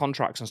fucking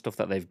contracts and stuff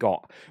that they've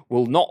got,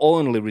 will not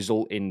only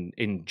result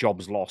in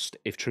jobs lost,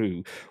 if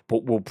true,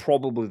 but will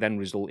probably then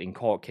result in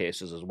court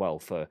cases as well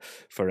for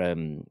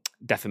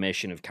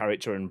defamation of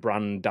character and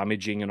brand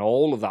damaging and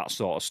all of that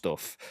sort of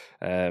stuff.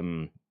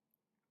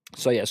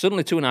 So yeah,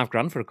 suddenly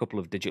 $2.5 for a couple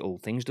of digital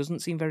things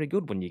doesn't seem very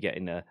good when you're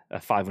getting a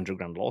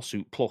 $500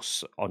 lawsuit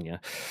plus on you.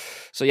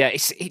 So yeah,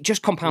 it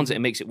just compounds it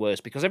and makes it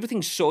worse, because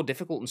everything's so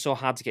difficult and so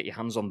hard to get your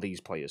hands on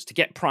these players, to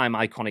get prime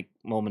iconic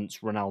moments,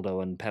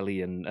 Ronaldo and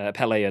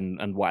Pele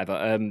and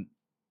whatever.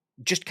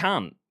 Just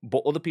can't.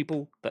 But other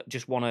people that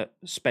just want to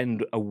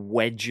spend a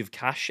wedge of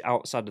cash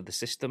outside of the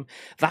system,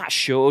 that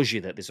shows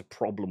you that there's a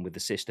problem with the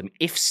system.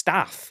 If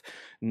staff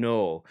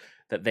know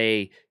that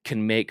they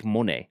can make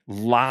money,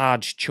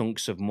 large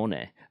chunks of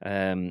money,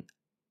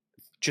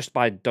 just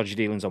by dodgy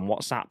dealings on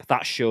WhatsApp,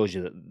 that shows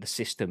you that the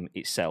system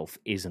itself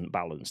isn't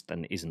balanced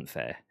and isn't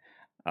fair.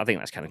 I think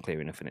that's kind of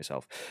clear enough in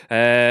itself.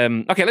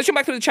 Okay, let's jump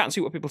back to the chat and see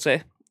what people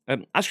say.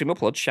 Ice Cream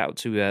Upload, shout out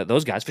to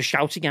those guys for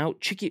shouting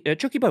out Chucky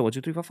Boy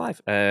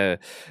 12345.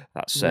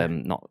 That's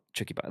not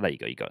Chucky Boy. There you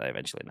go. You got there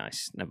eventually.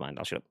 Nice. Never mind.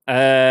 I'll shut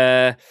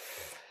up.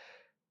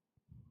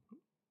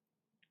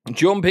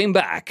 Jumping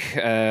back.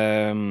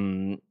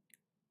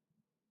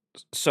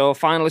 So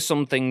finally,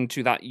 something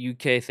to that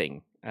UK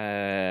thing.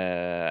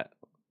 I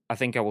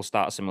think I will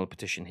start a similar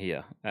petition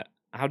here.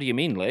 How do you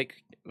mean,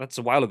 Lake? That's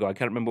a while ago. I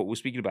can't remember what we were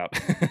speaking about.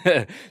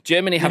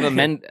 Germany have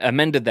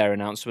amended their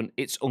announcement.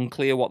 It's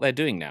unclear what they're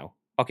doing now.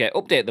 Okay,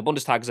 update. The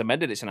Bundestag has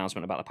amended its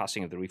announcement about the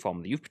passing of the reform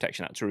of the Youth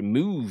Protection Act to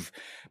remove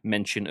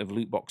mention of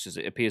loot boxes.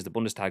 It appears the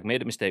Bundestag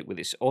made a mistake with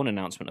its own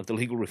announcement of the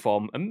legal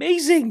reform.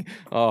 Amazing!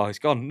 Oh, it's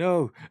gone.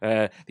 No.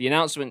 The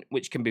announcement,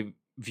 which can be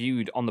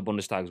viewed on the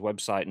Bundestag's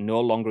website, no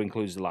longer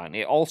includes the line.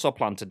 It also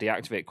planned to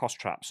deactivate cost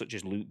traps such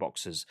as loot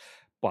boxes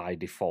by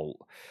default.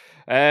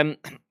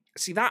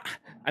 See that?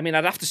 I mean,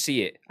 I'd have to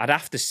see it.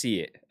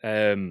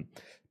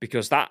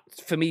 Because that,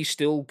 for me,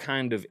 still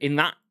kind of, in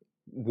that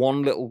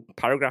one little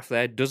paragraph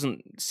there,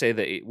 doesn't say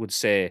that it would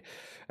say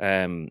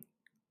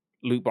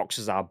loot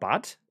boxes are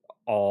bad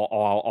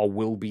or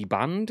will be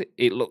banned.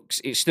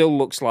 It still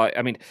looks like,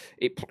 I mean,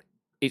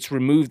 it's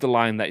removed the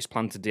line that it's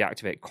planned to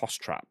deactivate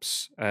cost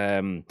traps.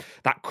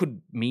 That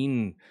could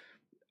mean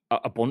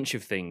a bunch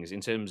of things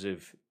in terms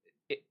of,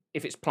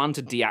 if it's planned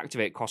to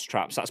deactivate cost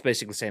traps, that's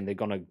basically saying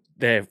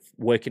they're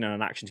working on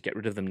an action to get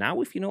rid of them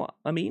now, if you know what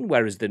I mean.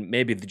 Whereas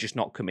maybe they're just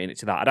not committing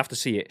to that. I'd have to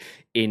see it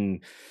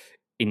in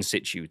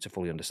situ to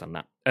fully understand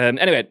that.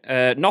 Anyway,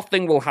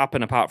 nothing will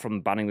happen apart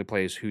from banning the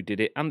players who did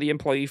it and the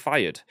employee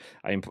fired.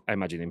 I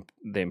imagine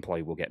the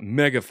employee will get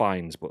mega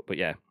fines, but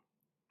yeah.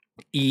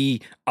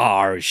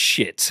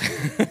 shit.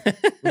 Some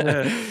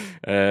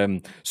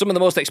of the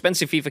most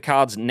expensive FIFA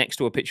cards next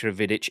to a picture of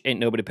Vidic. Ain't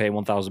nobody paying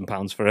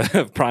 £1,000 for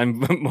a prime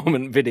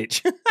moment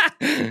Vidic.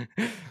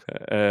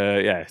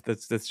 Yeah,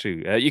 that's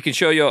true. You can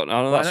show your. Oh,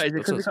 no, is it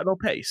because it's got no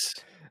pace?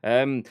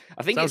 I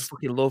think I would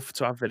fucking love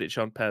to have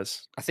Vidic on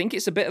Pez. I think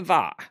it's a bit of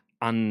that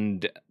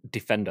and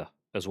Defender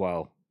as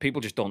well. people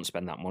just don't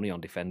spend that money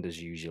on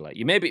defenders usually.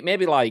 You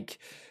maybe like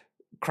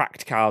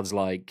cracked cards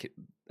like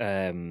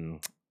Van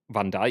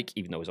Dijk,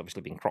 even though he's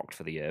obviously been crocked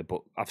for the year.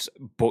 But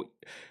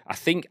I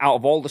think out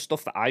of all the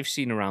stuff that I've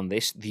seen around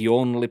this, the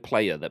only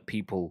player that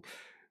people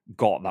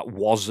got that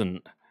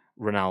wasn't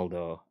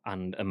Ronaldo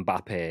and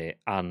Mbappe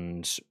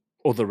and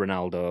other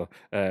Ronaldo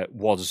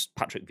was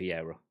Patrick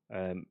Vieira,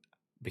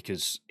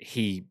 because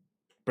he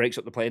breaks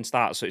up the play and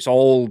starts. So it's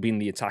all been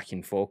the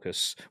attacking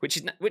focus, which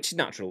is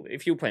natural.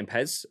 If you're playing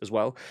PES as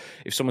well,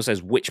 if someone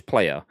says which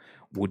player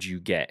would you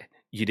get,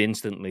 you'd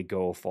instantly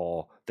go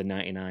for the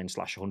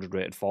 99/100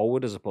 rated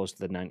forward as opposed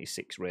to the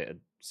 96 rated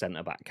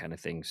centre back kind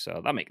of thing.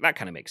 So that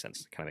kind of makes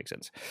sense.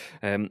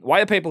 Why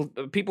are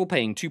people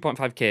paying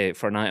 2.5k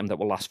for an item that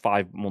will last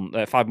 5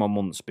 more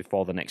months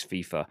before the next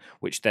FIFA,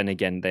 which then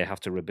again they have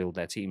to rebuild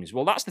their teams?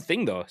 Well, that's the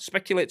thing though.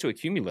 Speculate to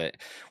accumulate.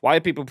 Why are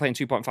people paying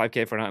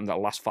 2.5k for an item that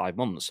will last 5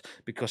 months?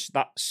 Because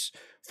that's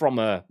from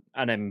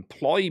an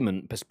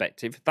employment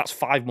perspective. That's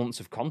 5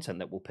 months of content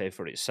that will pay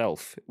for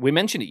itself. We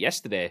mentioned it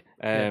yesterday.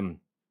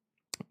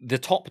 The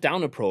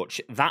top-down approach,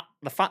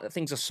 the fact that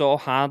things are so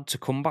hard to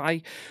come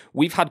by,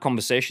 we've had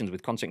conversations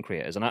with content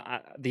creators, and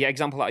the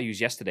example that I used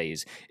yesterday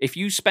is if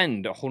you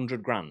spend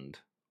 100 grand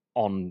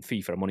on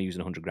FIFA, I'm only using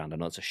 100 grand. I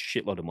know it's a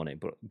shitload of money,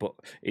 but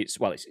it's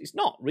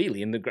not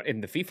really in the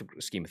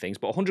FIFA scheme of things.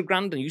 But 100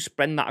 grand, and you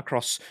spend that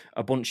across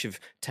a bunch of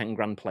 10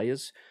 grand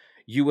players,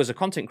 you as a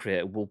content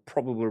creator will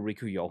probably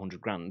recoup your 100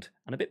 grand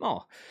and a bit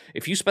more.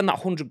 If you spend that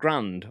 100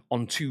 grand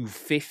on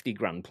 250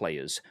 grand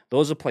players,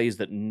 those are players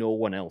that no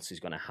one else is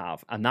going to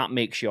have. And that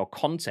makes your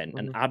content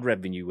and ad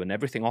revenue and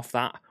everything off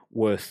that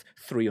worth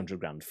 300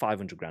 grand,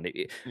 500 grand.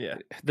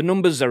 The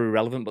numbers are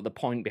irrelevant, but the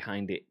point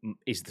behind it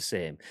is the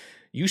same.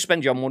 You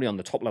spend your money on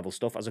the top level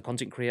stuff as a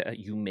content creator,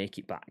 you make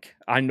it back.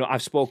 I know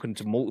I've spoken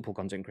to multiple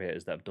content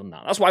creators that have done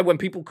that. That's why when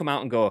people come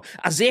out and go,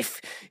 as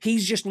if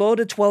he's just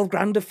loaded 12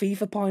 grand of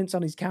FIFA points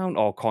on his account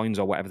or coins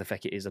or whatever the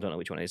feck it is, I don't know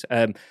which one it is.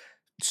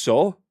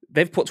 So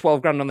they've put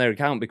 12 grand on their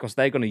account because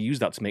they're going to use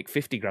that to make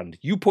 50 grand.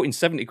 You putting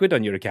 70 quid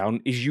on your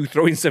account is you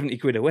throwing 70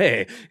 quid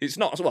away. It's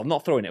not, well,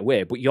 not throwing it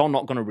away, but you're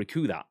not going to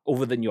recoup that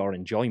other than your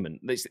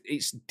enjoyment.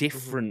 It's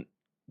different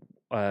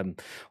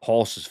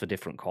horses for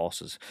different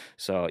courses.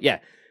 So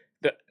yeah,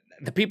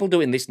 the people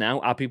doing this now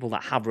are people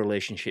that have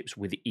relationships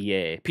with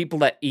EA. People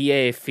that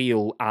EA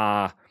feel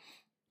are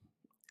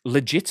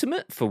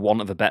legitimate, for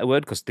want of a better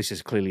word, because this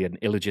is clearly an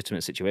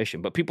illegitimate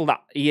situation, but people that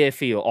EA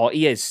feel, or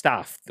EA's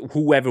staff,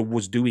 whoever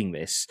was doing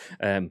this,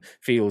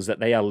 feels that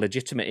they are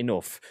legitimate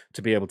enough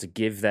to be able to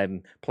give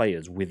them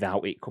players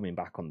without it coming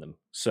back on them.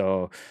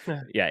 So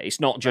yeah, it's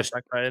not just...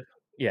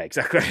 Yeah,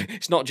 exactly.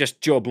 It's not just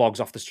Joe Blogs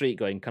off the street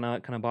going, "Can I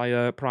buy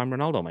a Prime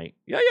Ronaldo, mate?"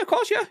 Yeah, of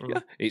course, yeah.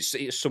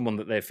 It's someone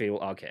that they feel,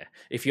 okay,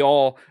 if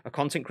you're a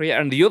content creator.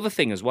 And the other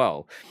thing as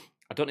well,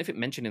 I don't know if it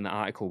mentioned in the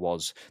article,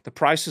 was the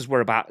prices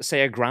were about,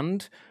 say,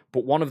 £1,000,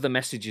 but one of the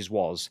messages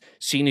was,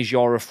 seeing as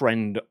you're a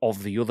friend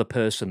of the other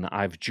person that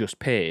I've just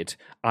paid,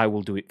 I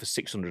will do it for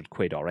 600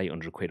 quid or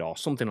 800 quid or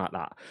something like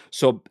that.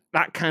 So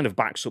that kind of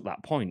backs up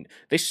that point.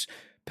 This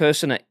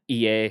person at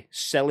EA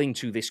selling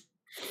to this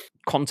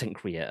content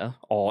creator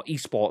or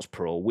esports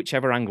pro,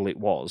 whichever angle it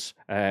was,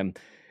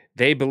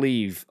 they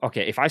believe,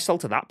 okay, if I sell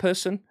to that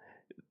person,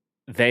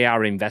 they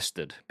are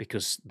invested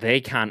because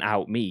they can't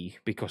out me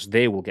because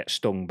they will get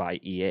stung by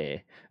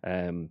EA.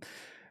 And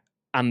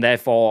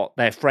therefore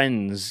their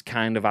friends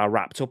kind of are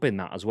wrapped up in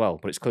that as well.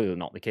 But it's clearly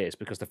not the case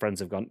because the friends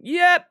have gone,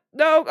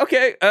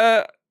 okay,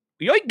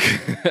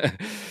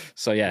 yoink.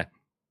 So yeah.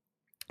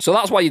 So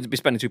that's why you'd be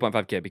spending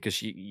 2.5k,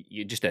 because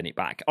you just earn it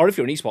back. Or if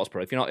you're an esports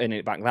pro, if you're not earning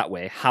it back that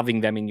way,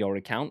 having them in your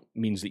account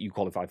means that you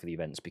qualify for the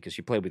events because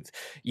you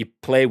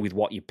play with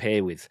what you pay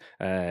with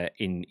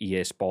in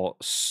EA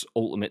Sports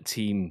Ultimate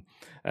Team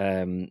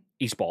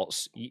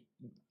esports.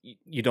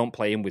 You don't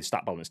play in with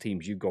stat balance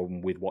teams. You go in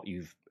with what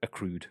you've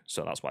accrued.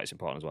 So that's why it's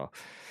important as well.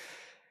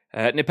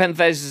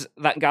 Nepenthes,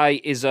 that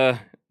guy is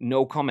a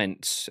no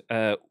comment.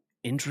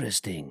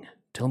 Interesting.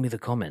 Tell me the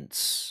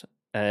comments.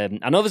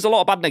 I know there's a lot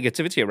of bad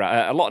negativity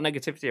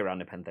around,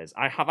 Nepenthes.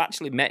 I have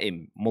actually met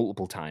him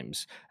multiple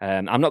times.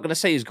 I'm not going to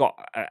say he's got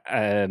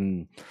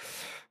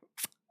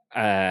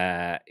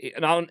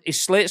his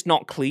slate's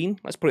not clean.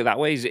 Let's put it that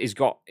way. He's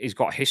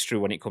got history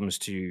when it comes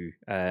to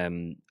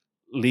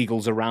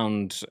legals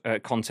around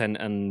content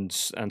and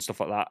stuff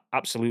like that.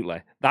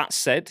 Absolutely. That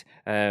said,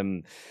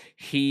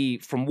 he,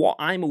 from what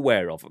I'm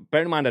aware of,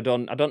 bear in mind I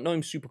don't know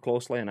him super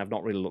closely and I've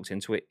not really looked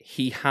into it.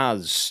 He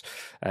has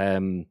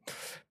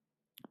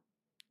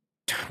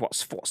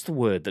what's the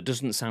word that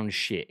doesn't sound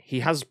shit? He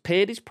has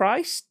paid his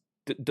price,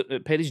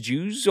 paid his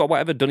dues or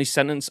whatever, done his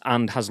sentence,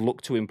 and has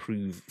looked to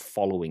improve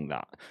following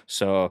that.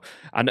 So,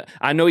 and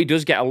I know he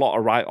does get a lot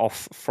of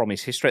write-off from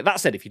his history. That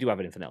said, if you do have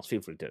anything else,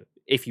 feel free to.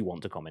 If you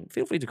want to comment,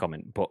 feel free to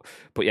comment. But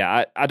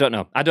yeah, I don't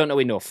know. I don't know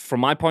enough.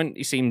 From my point,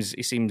 he seems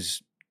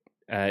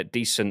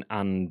decent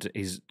and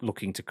is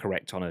looking to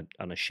correct on a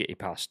shitty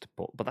past.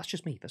 But that's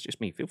just me.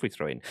 Feel free to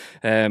throw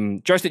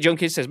in. Joystick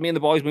Junkies says, me and the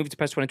boys moving to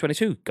PES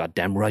 2022.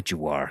 Goddamn right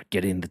you are.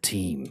 Get in the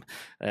team.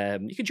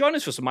 You can join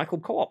us for some My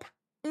Club Co-op.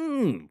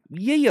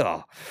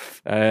 Yeah.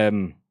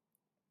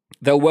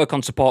 They'll work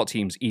on support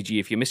teams, e.g.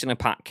 if you're missing a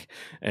pack,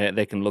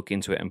 they can look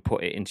into it and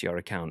put it into your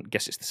account.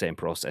 Guess it's the same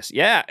process.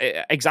 Yeah,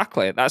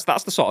 exactly. That's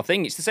the sort of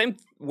thing. It's the same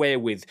way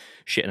with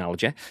shit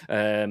analogy.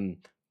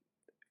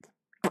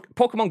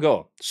 Pokemon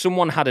Go.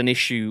 Someone had an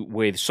issue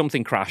with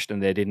something crashed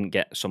and they didn't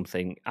get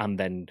something, and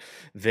then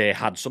they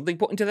had something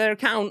put into their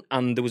account.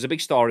 And there was a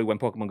big story when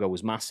Pokemon Go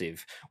was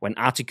massive, when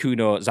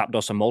Articuno,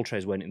 Zapdos, and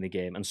Moltres weren't in the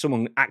game, and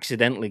someone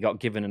accidentally got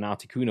given an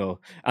Articuno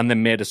and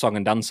then made a song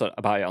and dance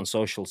about it on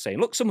social, saying,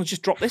 "Look, someone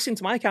just dropped this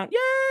into my account!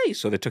 Yay!"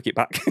 So they took it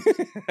back.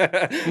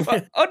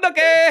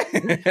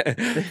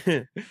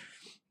 Okay.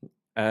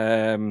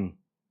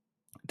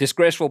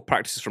 Disgraceful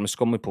practices from a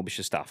scummy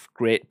publisher staff.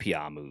 Great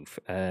PR move.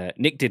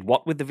 Nick did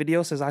what with the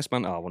video, says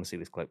Iceman? Oh, I want to see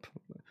this clip.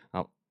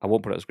 I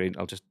won't put it on screen.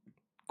 I'll just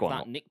go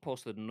on. Nick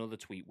posted another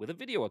tweet with a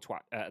video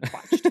twatched.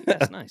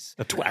 Yes, nice.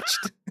 A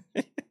twatched.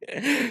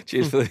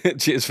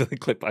 Cheers for the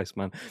clip,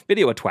 Iceman.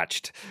 Video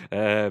twatched.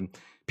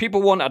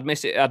 People won't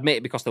admit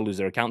it because they'll lose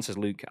their account, says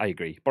Luke. I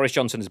agree. Boris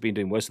Johnson has been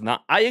doing worse than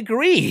that. I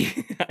agree.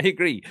 I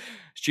agree.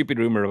 Stupid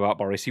rumour about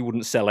Boris. He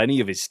wouldn't sell any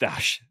of his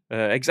stash.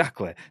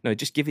 Exactly. No,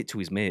 just give it to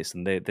his mates,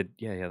 and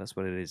yeah, that's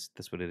what it is.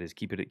 That's what it is.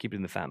 Keep it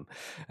in the fam.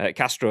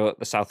 Castro,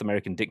 the South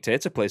American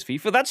dictator, plays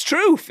FIFA. That's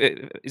true.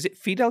 Is it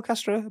Fidel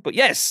Castro? But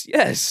yes.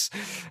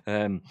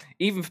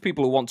 Even for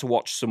people who want to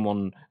watch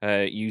someone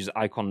use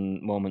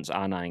icon moments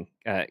R9,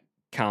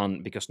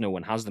 can't because no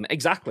one has them.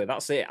 Exactly,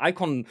 that's it.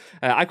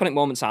 Iconic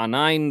moments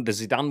R9, the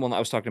Zidane one that I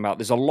was talking about.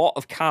 There's a lot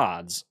of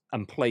cards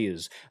and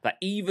players that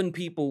even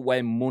people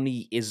where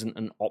money isn't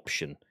an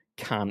option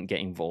can't get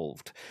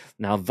involved.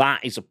 Now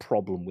that is a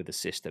problem with the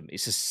system.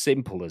 It's as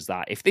simple as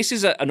that. If this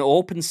is an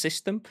open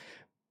system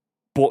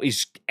but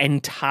is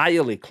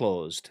entirely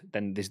closed,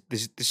 then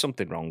there's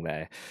something wrong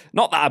there.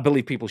 Not that I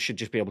believe people should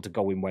just be able to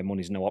go in where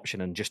money's no option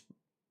and just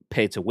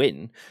pay to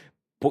win.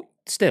 But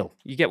still,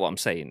 you get what I'm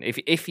saying.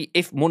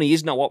 If money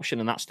is no option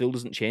and that still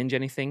doesn't change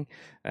anything,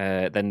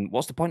 then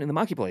what's the point in the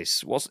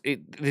marketplace?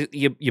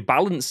 Your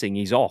balancing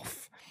is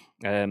off,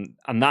 and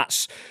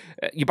that's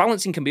your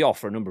balancing can be off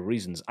for a number of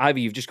reasons. Either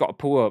you've just got a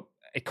poor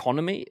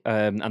economy,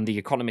 and the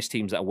economist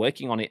teams that are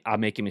working on it are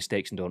making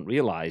mistakes and don't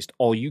realise,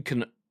 or you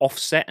can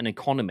offset an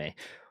economy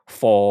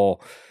for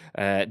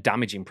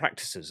damaging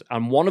practices.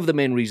 And one of the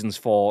main reasons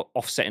for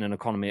offsetting an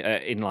economy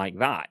in like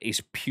that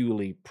is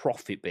purely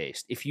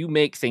profit-based. If you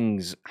make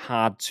things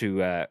hard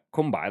to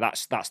come by,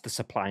 that's the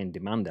supply and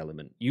demand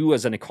element. You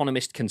as an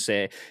economist can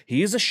say,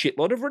 here's a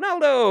shitload of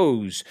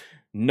Ronaldos,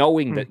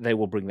 knowing that they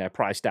will bring their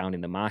price down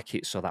in the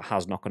market, so that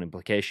has knock-on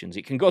implications.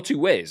 It can go two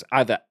ways.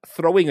 Either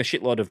throwing a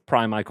shitload of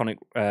prime iconic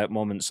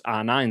moments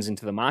R9s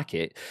into the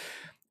market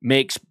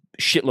makes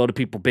shitload of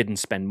people bid and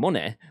spend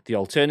money. The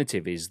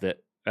alternative is that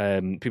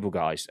people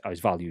go, his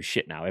value is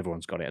shit now.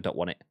 Everyone's got it. I don't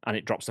want it. And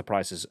it drops the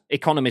prices.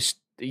 Economists,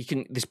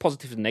 there's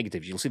positives and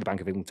negatives. You'll see the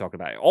Bank of England talking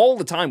about it all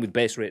the time with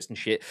base rates and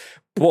shit.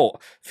 But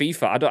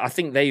FIFA, I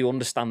think they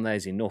understand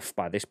theirs enough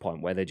by this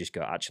point where they just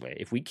go, actually,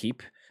 if we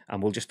keep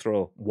and we'll just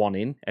throw one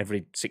in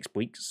every 6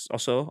 weeks or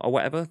so or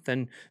whatever,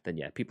 then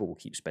yeah, people will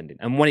keep spending.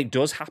 And when it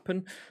does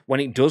happen, when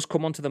it does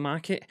come onto the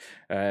market,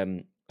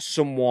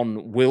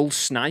 someone will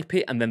snipe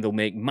it and then they'll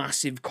make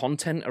massive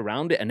content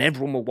around it and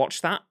everyone will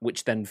watch that,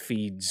 which then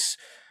feeds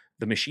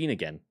the machine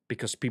again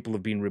because people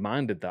have been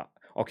reminded that,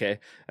 okay,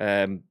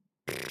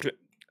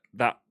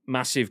 that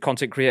massive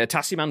content creator,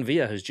 Tassiman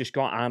Villa, has just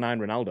got R9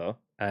 Ronaldo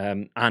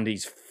and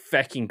he's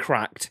fucking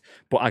cracked,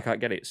 but I can't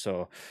get it.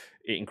 So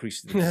it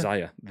increases the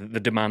desire,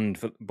 the demand,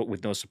 but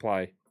with no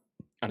supply,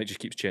 and it just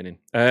keeps churning.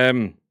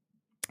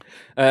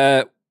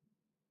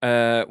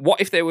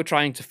 What if they were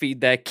trying to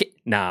feed their kid?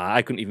 Nah,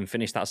 I couldn't even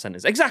finish that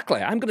sentence.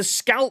 Exactly. I'm going to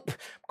scalp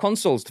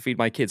consoles to feed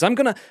my kids.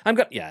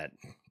 Yeah,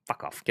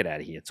 fuck off. Get out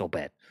of here. It's all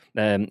bad.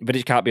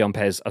 Vidic can't be on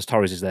Pez as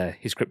Torres is there.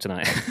 He's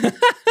kryptonite.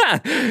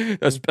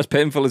 As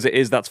painful as it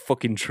is, that's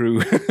fucking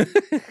true.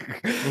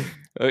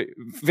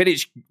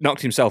 Vidic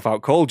knocked himself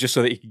out cold just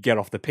so that he could get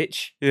off the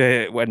pitch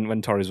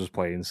when Torres was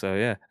playing. So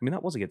yeah, I mean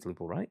that was against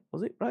Liverpool, right?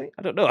 Was it right?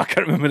 I don't know. I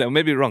can't remember now.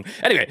 Maybe wrong.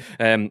 Anyway,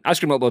 Ice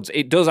Cream Uploads.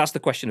 It does ask the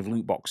question of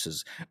loot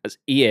boxes, as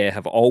EA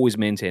have always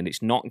maintained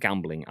it's not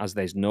gambling, as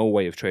there's no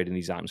way of trading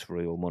these items for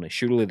real money.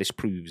 Surely this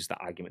proves that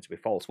argument to be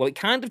false. Well, it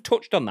kind of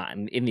touched on that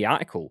in the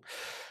article,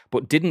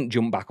 but didn't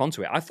jump back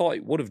onto it. I thought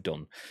it would have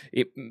done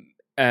it.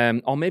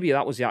 Or maybe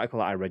that was the article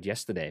that I read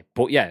yesterday.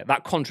 But yeah,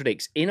 that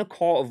contradicts. In a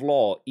court of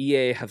law,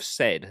 EA have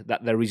said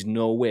that there is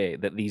no way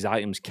that these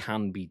items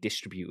can be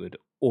distributed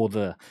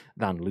other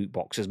than loot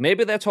boxes.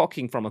 Maybe they're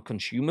talking from a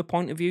consumer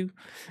point of view,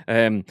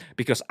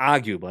 because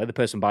arguably the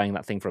person buying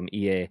that thing from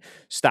EA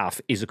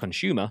staff is a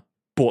consumer,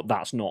 but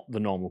that's not the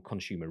normal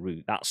consumer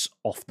route. That's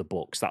off the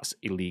books. That's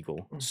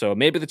illegal. So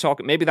maybe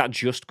maybe that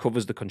just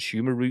covers the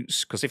consumer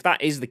routes. Because if that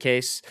is the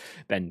case,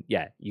 then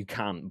yeah, you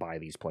can't buy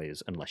these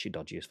players unless you're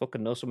dodgy as fuck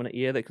and know someone at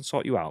EA that can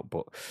sort you out.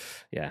 But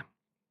yeah.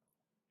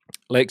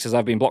 Lake says,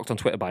 I've been blocked on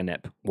Twitter by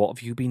Nep. What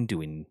have you been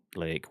doing,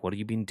 Lake? What have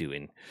you been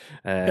doing?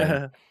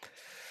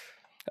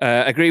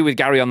 Agree with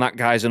Gary on that,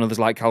 guys, and others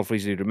like Cal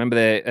Freezy. Remember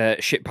they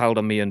shit piled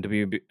on me and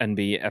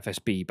WNB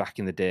FSB back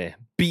in the day.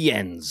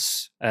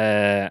 BNs.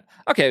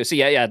 Okay, so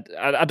yeah,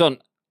 I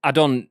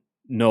don't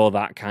know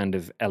that kind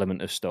of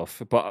element of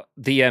stuff, but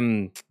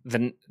the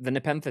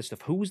Nepenthe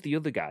stuff. Who was the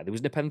other guy? There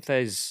was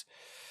Nepenthe's.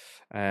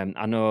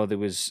 I know there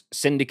was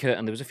Syndicate,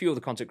 and there was a few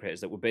other content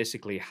creators that were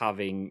basically had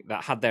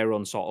their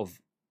own sort of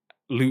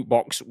loot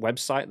box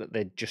website that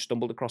they just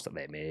stumbled across that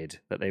they made,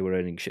 that they were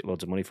earning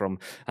shitloads of money from,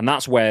 and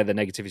that's where the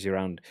negativity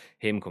around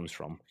him comes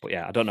from. But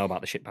yeah, I don't know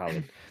about the shit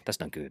piling. That's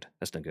not good.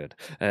 That's not good.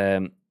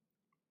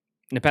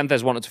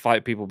 Nepenthes wanted to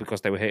fight people because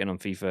they were hating on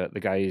FIFA.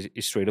 The guy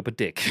is straight up a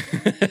dick.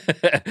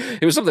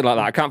 It was something like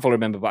that. I can't fully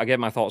remember, but I gave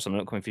my thoughts on an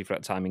upcoming FIFA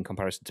at the time in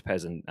comparison to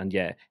Pez, and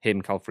yeah,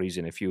 him, Cal Freezy,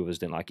 and a few of us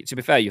didn't like it. To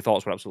be fair, your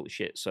thoughts were absolutely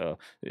shit, so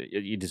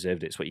you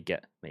deserved it. It's what you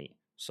get, mate.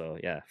 So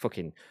yeah,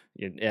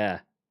 yeah.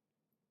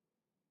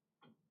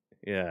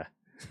 Yeah.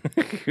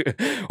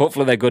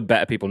 Hopefully they're good,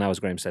 better people now, as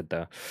Graham said,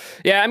 though.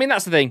 Yeah, I mean,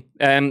 that's the thing.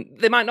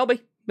 They might not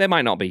be. They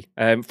might not be.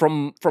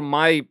 From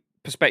my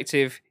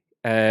perspective,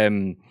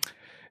 they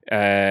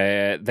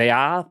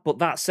are. But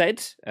that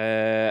said,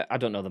 I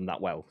don't know them that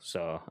well,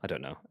 so I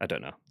don't know. I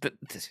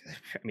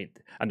mean,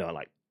 I know I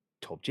like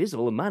Tob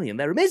Jizzle and Manny, and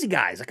they're amazing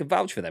guys. I can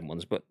vouch for them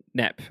ones, but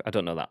Nep, I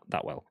don't know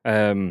that well.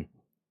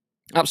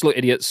 Absolute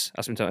idiots.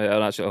 Actually,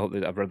 I hope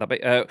that I've read that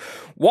bit.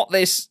 What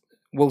this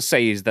will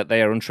say is that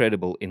they are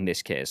untradeable in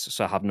this case,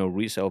 so have no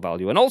resale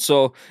value. And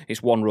also,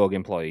 it's one rogue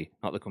employee,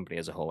 not the company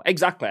as a whole.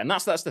 Exactly, and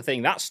that's the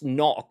thing. That's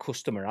not a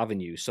customer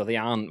avenue, so they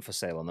aren't for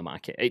sale on the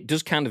market. It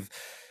does kind of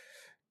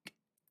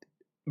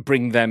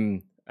bring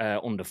them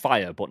under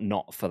fire, but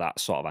not for that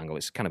sort of angle.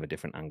 It's kind of a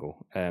different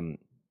angle.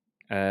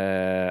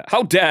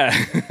 How dare?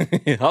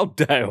 How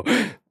dare?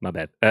 My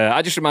bad.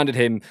 I just reminded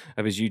him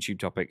of his YouTube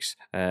topics,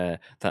 that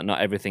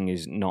not everything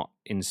is not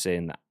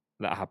insane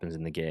that happens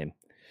in the game.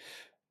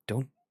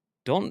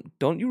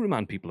 Don't you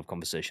remind people of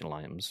conversational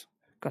items.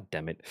 God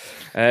damn it.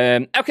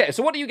 Okay,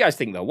 so what do you guys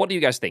think, though? What do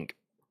you guys think?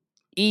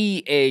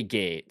 EA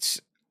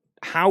Gate,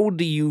 how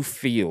do you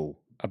feel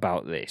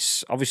about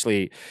this?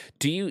 Obviously,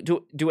 do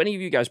any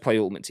of you guys play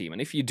Ultimate Team?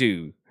 And if you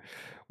do,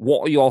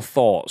 what are your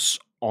thoughts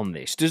on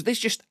this? Does this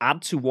just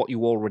add to what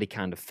you already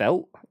kind of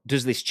felt?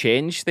 Does this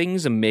change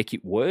things and make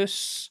it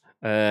worse?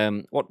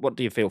 What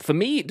do you feel? For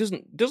me, it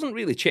doesn't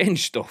really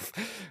change stuff,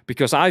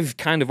 because I've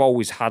kind of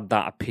always had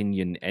that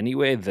opinion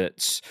anyway,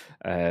 that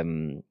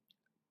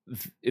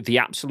the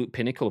absolute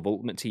pinnacle of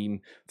Ultimate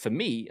Team for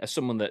me, as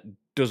someone that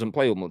doesn't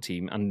play Ultimate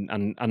Team,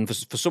 and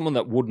for someone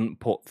that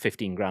wouldn't put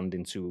 15 grand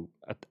into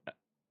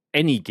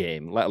any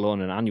game, let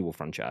alone an annual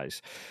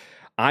franchise,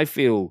 I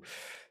feel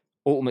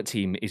Ultimate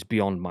Team is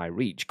beyond my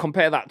reach.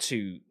 Compare that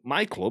to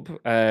my club.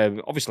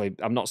 Obviously,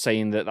 I'm not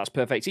saying that that's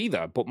perfect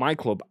either, but my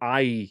club,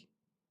 I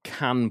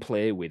can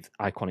play with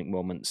iconic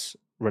moments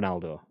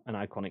Ronaldo and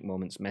iconic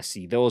moments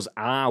Messi. Those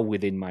are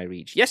within my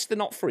reach. Yes, they're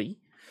not free,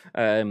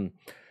 and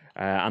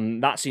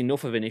that's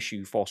enough of an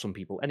issue for some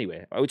people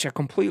anyway, which I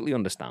completely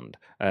understand,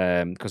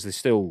 because there's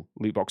still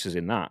loot boxes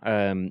in that.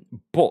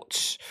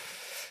 But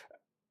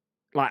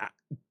like,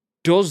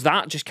 does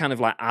that just kind of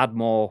like add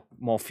more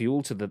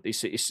fuel to the?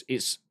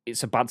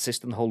 It's a bad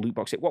system, the whole loot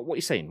box. What are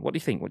you saying? What do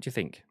you think? What do you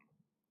think?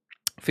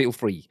 Feel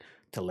free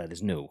to let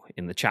us know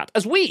in the chat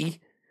as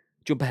we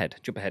jump ahead.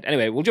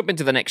 Anyway, we'll jump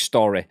into the next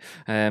story.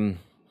 Bibby,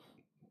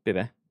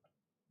 do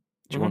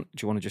you want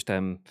to just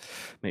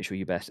make sure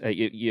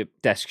your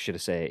desk, should I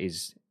say,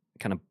 is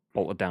kind of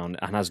bolted down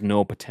and has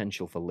no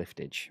potential for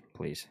liftage,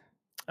 please?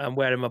 I'm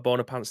wearing my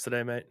boner pants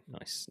today, mate.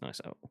 Nice.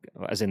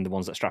 As in the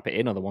ones that strap it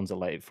in, or the ones that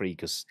let it free?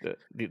 Because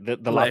the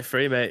let it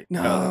free, mate.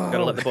 No,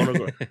 gotta let the boner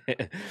grow.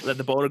 Let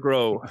the boner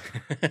grow.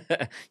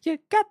 You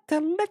got to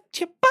let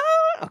your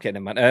boner. Okay,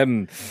 never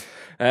mind.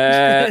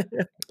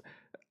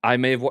 I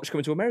may have watched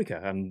Coming to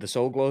America, and the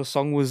Soul Glow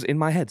song was in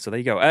my head, so there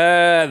you go.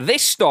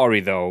 This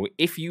story, though,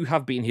 if you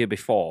have been here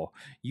before,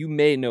 you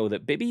may know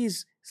that Bibby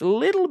is a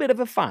little bit of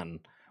a fan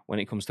when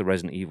it comes to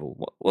Resident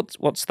Evil.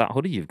 What's that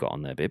hoodie you've got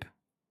on there, Bib?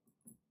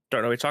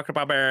 Don't know what you're talking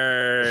about,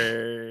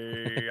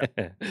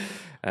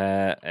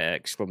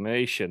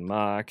 Exclamation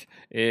mark,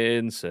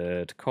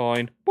 insert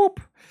coin, boop.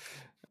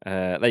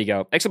 There you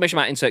go. Exclamation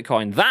mark, insert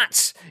coin.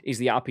 That is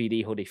the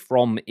RPD hoodie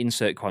from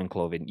Insert Coin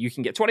Clothing. You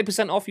can get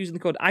 20% off using the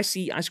code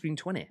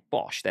ICIceCream20.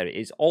 Bosh, there it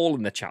is, all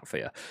in the chat for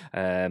you.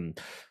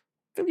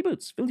 Fill your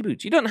boots.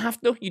 You don't have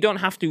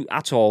to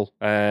at all.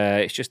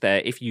 It's just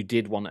there. If you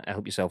did want to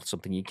help yourself with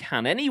something, you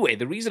can. Anyway,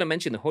 the reason I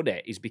mentioned the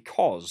hoodie is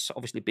because,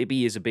 obviously,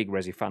 Bibby is a big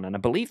Resi fan, and I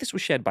believe this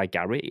was shared by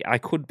Gary. I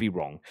could be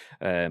wrong.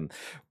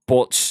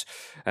 But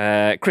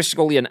Chris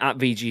Scullion at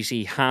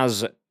VGC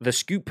has the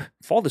scoop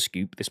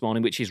this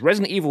morning, which is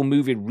Resident Evil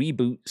movie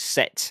reboot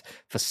set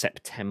for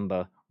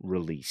September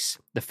release.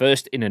 The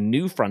first in a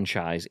new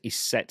franchise is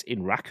set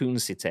in Raccoon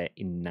City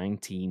in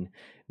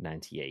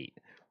 1998.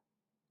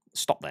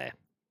 Stop there,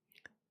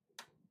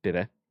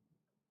 Bibby.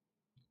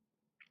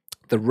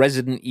 The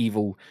Resident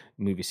Evil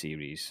movie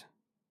series.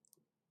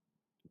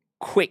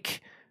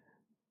 Quick,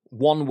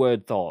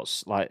 one-word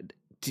thoughts. Like,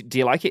 do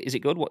you like it? Is it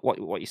good? What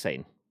are you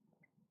saying?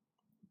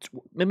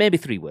 maybe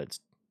 3 words.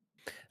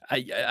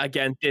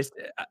 Again,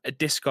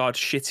 Discord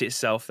shit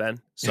itself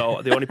then.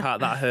 So the only part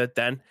that I heard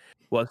then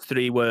was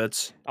 3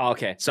 words. Oh,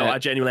 okay. So I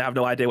genuinely have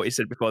no idea what you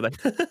said before then.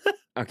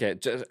 Okay,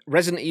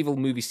 Resident Evil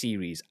movie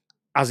series,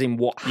 as in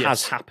what has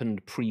Yes.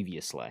 happened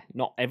previously,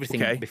 not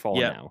everything Okay, before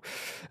yeah.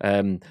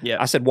 now. Yeah.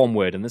 I said 1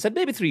 word, and they said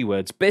maybe 3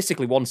 words.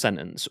 Basically, 1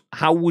 sentence.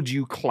 How would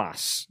you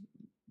class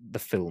the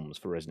films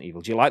for Resident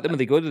Evil? Do you like them? Are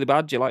they good? Are they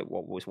bad? Do you like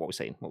what we're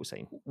saying? What we're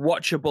saying?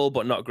 Watchable,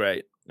 but not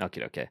great.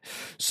 Okay.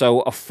 So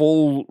a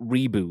full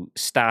reboot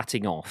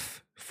starting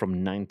off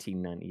from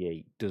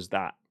 1998. Does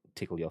that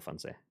tickle your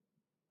fancy?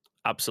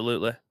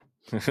 Absolutely.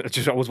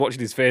 I was watching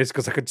his face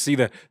because I could see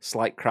the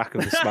slight crack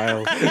of the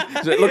smile.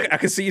 So, look, I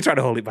can see you trying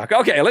to hold it back.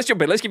 Okay, let's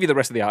jump in. Let's give you the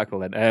rest of the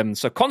article then.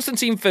 So,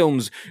 Constantine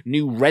Films'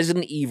 new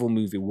Resident Evil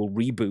movie will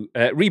reboot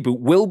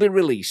will be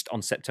released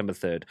on September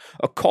 3rd,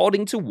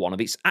 according to one of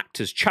its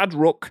actors, Chad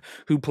Ruck,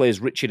 who plays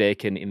Richard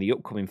Aiken in the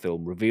upcoming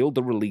film, revealed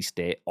the release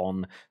date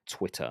on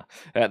Twitter.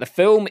 The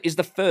film is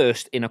the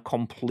first in a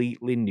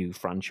completely new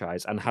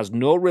franchise and has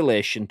no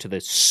relation to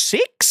the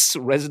 6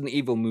 Resident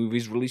Evil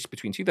movies released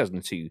between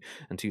 2002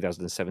 and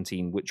 2017.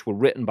 Which were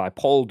written by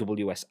Paul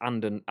W.S.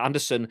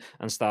 Anderson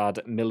and starred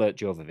Mila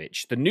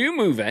Jovovich. The new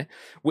movie,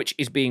 which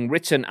is being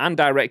written and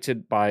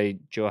directed by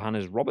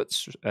Johannes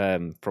Roberts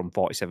from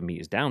 47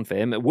 Meters Down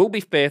fame, will be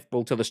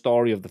faithful to the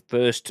story of the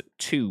first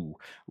 2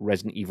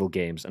 Resident Evil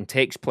games and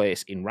takes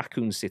place in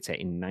Raccoon City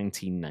in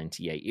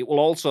 1998. It will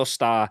also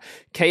star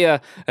Kea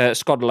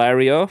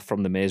Scodelario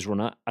from The Maze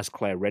Runner as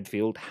Claire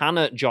Redfield,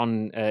 Hannah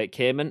John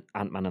Kamen,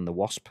 Ant-Man and the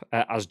Wasp,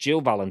 as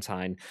Jill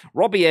Valentine,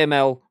 Robbie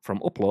Amell from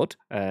Upload,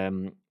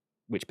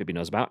 which Bibi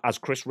knows about, as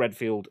Chris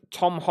Redfield,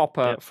 Tom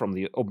Hopper from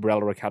the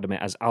Umbrella Academy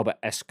as Albert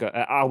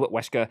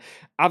Wesker,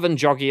 Avan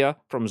Jogia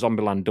from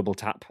Zombieland Double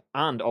Tap,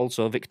 and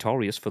also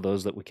Victorious, for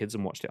those that were kids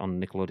and watched it on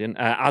Nickelodeon,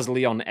 as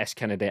Leon S.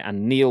 Kennedy,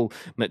 and Neil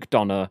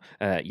McDonough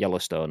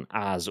Yellowstone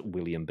as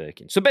William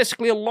Birkin. So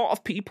basically a lot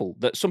of people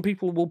that some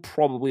people will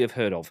probably have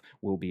heard of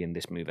will be in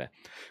this movie.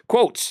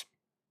 Quotes.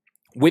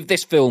 With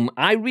this film,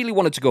 I really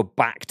wanted to go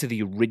back to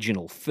the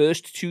original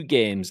first 2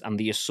 games and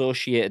the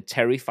associated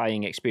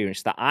terrifying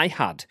experience that I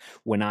had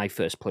when I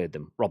first played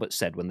them, Robert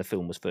said when the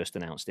film was first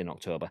announced in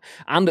October.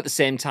 And at the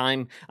same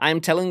time, I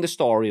am telling the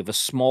story of a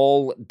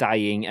small,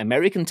 dying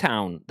American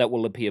town that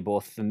will appear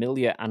both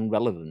familiar and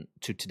relevant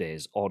to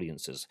today's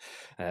audiences.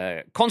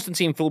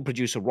 Constantine film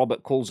producer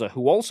Robert Kulzer,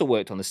 who also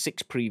worked on the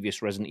 6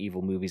 previous Resident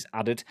Evil movies,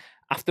 added,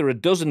 after a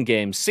dozen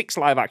games, 6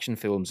 live-action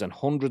films, and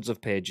hundreds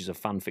of pages of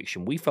fan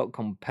fiction, we felt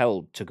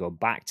compelled to go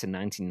back to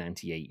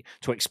 1998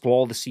 to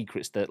explore the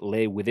secrets that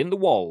lay within the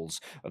walls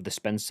of the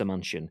Spencer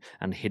Mansion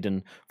and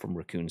hidden from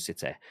Raccoon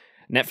City.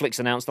 Netflix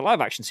announced the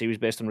live-action series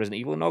based on Resident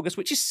Evil in August,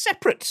 which is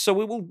separate, so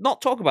we will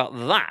not talk about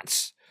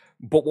that.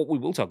 But what we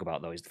will talk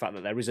about, though, is the fact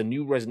that there is a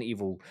new Resident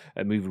Evil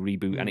movie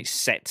reboot, and it's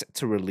set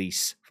to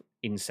release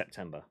in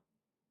September.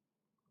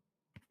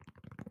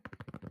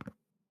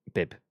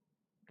 Bib,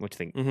 what do you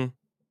think? Mm-hmm.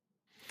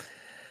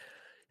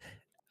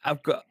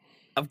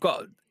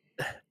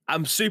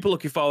 I'm super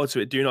looking forward to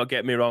it. Do not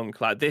get me wrong.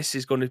 Like, this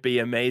is going to be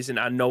amazing.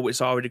 I know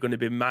it's already going to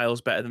be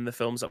miles better than the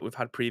films that we've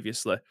had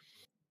previously.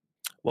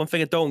 One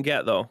thing I don't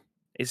get, though,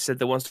 is said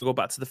they wants to go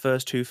back to the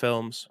first 2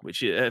 films,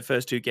 which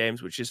first 2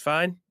 games, which is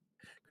fine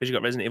because you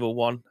got Resident Evil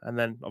 1 and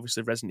then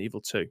obviously Resident Evil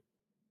 2.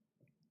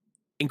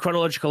 In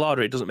chronological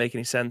order, it doesn't make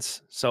any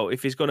sense. So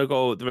if he's going to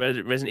go the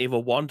Resident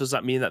Evil 1, does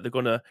that mean that they're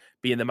going to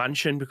be in the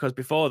mansion? Because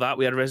before that,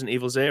 we had Resident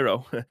Evil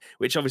 0,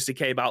 which obviously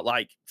came out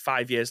like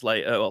 5 years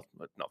later. Well,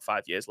 not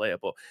 5 years later,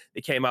 but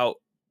it came out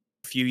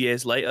a few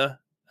years later,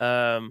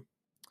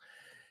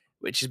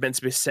 which is meant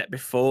to be set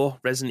before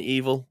Resident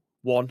Evil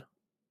 1.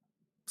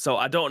 So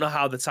I don't know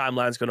how the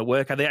timeline's going to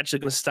work. Are they actually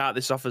going to start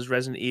this off as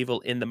Resident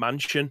Evil in the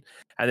mansion,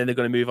 and then they're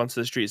going to move on to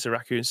the streets of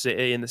Raccoon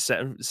City in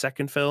the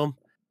second film?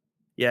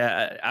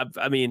 Yeah,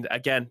 I mean,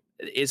 again,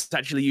 it's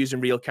actually using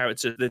real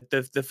characters.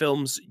 The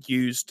films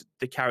used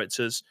the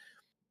characters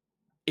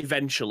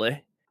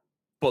eventually,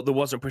 but they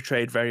wasn't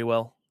portrayed very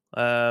well.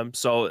 Yeah,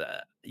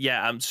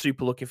 I'm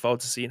super looking forward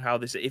to seeing how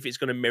this, if it's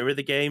going to mirror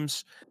the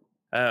games,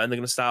 and they're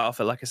going to start off,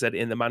 like I said,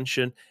 in the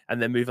mansion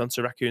and then move on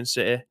to Raccoon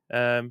City,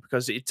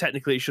 because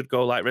technically it should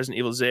go like Resident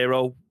Evil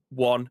 0,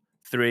 1,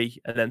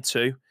 3, and then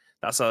 2.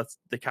 That's how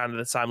the kind of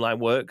the timeline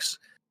works.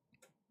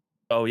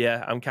 Oh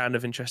yeah, I'm kind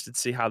of interested to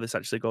see how this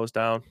actually goes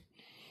down.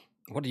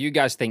 What do you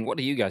guys think?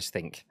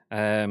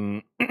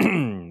 Mr.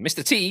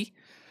 T,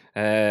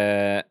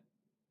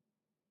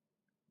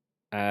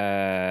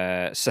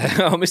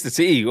 Mr.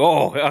 T.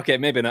 Oh, okay,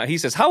 maybe not. He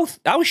says, "How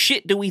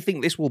shit do we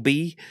think this will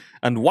be,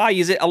 and why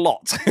is it a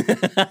lot?"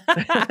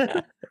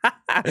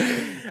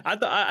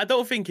 I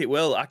don't think it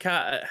will. I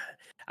can't.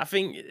 I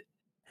think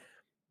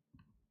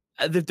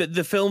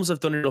the films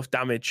have done enough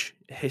damage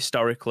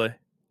historically.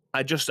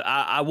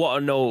 I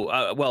want to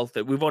know. Well,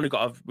 we've only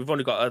got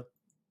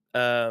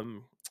a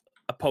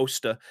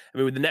poster. I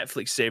mean, with the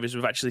Netflix series,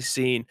 we've actually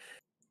seen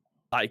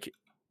like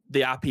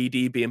the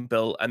RPD being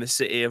built and the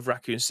city of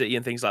Raccoon City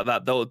and things like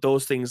that.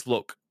 Those things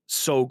look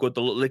so good.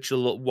 They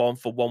literally look one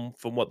for one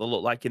from what they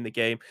look like in the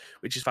game,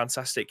 which is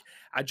fantastic.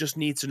 I just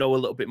need to know a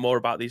little bit more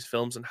about these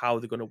films and how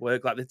they're going to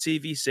work. Like the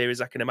TV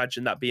series, I can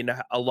imagine that being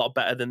a lot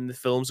better than the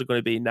films are going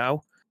to be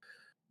now.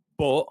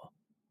 But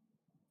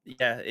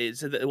yeah,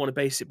 they want to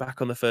base it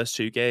back on the first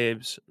two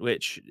games,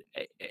 which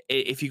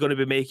if you're going to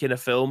be making a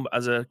film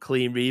as a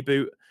clean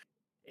reboot,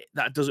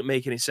 that doesn't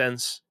make any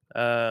sense.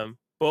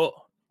 But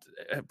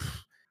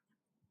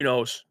who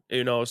knows?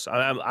 Who knows?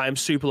 I'm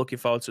super looking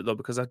forward to it though,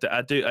 because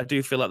I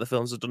do feel like the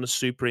films have done a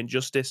super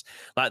injustice.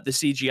 Like the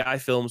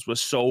CGI films were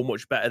so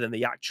much better than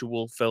the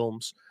actual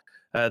films,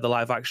 the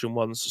live action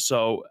ones.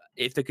 So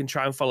if they can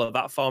try and follow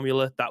that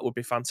formula, that would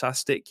be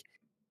fantastic.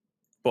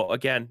 But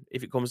again,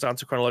 if it comes down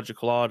to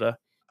chronological order,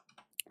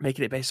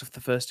 making it based off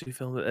the first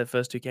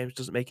two games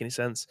doesn't make any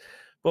sense.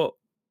 But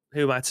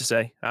who am I to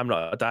say? I'm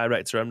not a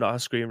director. I'm not a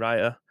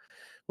screenwriter.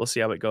 We'll see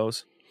how it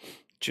goes.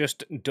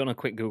 Just done a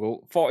quick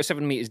Google.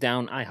 47 meters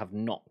down. I have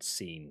not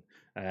seen.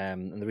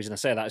 And the reason I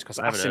say that is because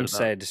Asim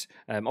said,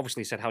 obviously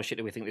he said, how shit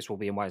do we think this will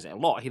be and why is it a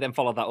lot? He then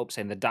followed that up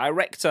saying, the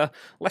director,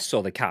 less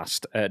so the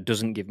cast,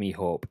 doesn't give me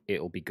hope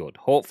it'll be good.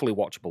 Hopefully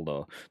watchable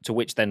though. To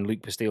which then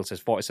Luke Pastille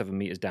says 47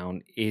 meters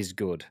down is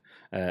good,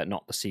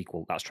 not the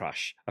sequel. That's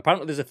trash.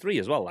 Apparently there's a 3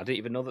 as well. I didn't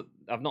even know that.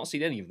 I've not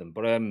seen any of them.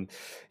 But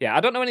yeah, I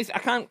don't know anything.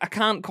 I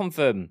can't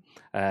confirm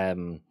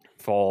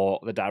for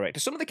the director.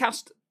 Some of the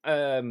cast,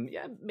 yeah,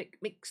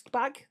 mixed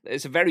bag.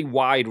 It's a very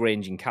wide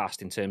ranging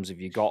cast in terms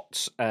of you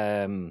got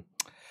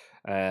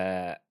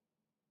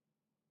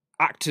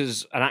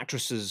actors and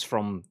actresses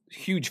from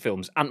huge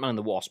films, Ant-Man and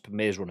the Wasp,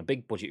 Maze Runner,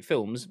 big budget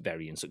films,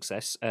 varying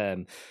success.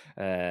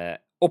 Upload,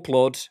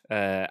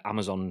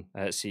 Amazon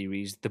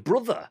series, the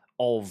brother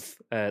of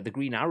the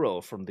Green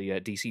Arrow from the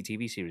DC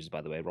TV series,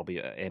 by the way,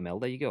 Robbie Amell.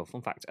 There you go,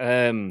 fun fact.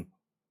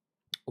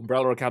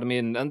 Umbrella Academy,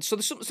 and so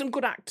there's some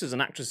good actors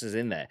and actresses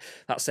in there.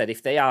 That said,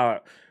 if they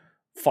are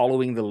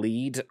following the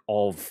lead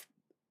of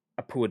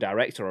a poor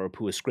director or a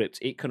poor script,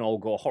 it can all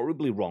go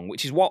horribly wrong,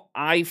 which is what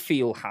I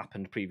feel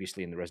happened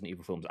previously in the Resident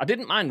Evil films. I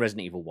didn't mind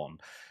Resident Evil 1.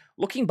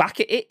 Looking back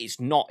at it, it's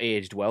not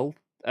aged well.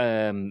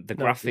 The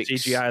graphics, the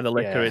CGI and the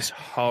liquor is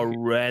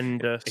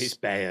horrendous. It's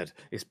bad.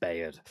 It's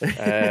bad.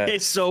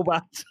 It's so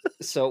bad.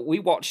 So we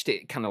watched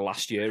it kind of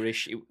last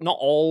year-ish. Not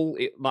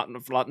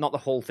the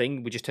whole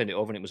thing. We just turned it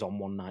over and it was on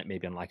one night,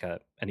 maybe on like an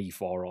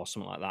E4 or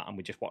something like that, and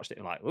we just watched it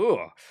and like,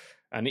 oh.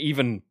 And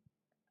even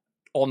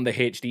on the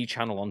HD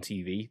channel on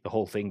TV, the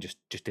whole thing just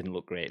didn't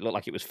look great. It looked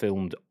like it was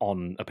filmed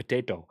on a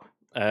potato.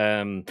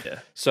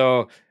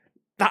 So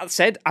that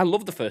said, I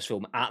love the first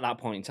film at that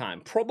point in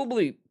time.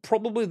 Probably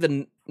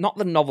not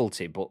the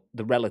novelty, but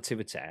the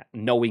relativity,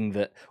 knowing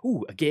that,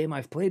 a game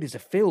I've played is a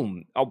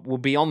film. We're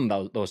beyond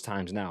those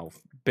times now.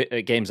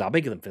 Games are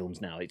bigger than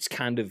films now. It's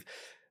kind of,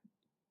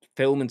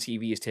 film and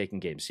TV is taking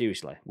games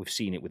seriously. We've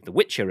seen it with The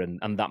Witcher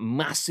and that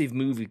massive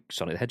movie,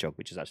 Sonic the Hedgehog,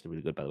 which is actually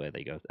really good, by the way.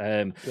 There you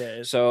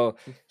go.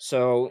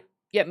 So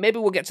yeah, maybe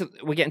we're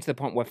getting to the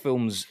point where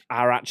films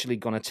are actually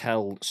going to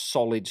tell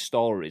solid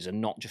stories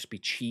and not just be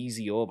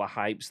cheesy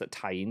overhypes that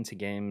tie into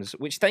games,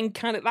 which then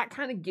kind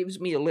of gives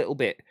me a little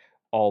bit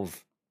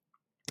of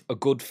a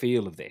good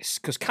feel of this,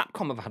 because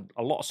Capcom have had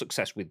a lot of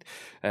success with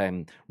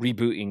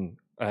rebooting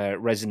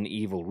Resident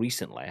Evil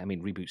recently. I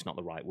mean, reboot's not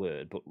the right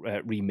word, but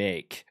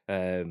remake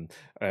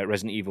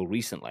Resident Evil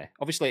recently.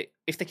 Obviously,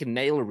 if they can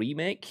nail a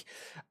remake,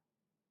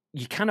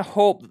 you kind of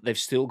hope that they've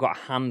still got a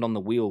hand on the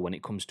wheel when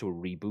it comes to a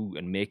reboot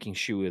and making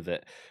sure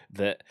that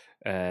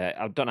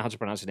I don't know how to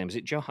pronounce his name. Is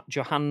it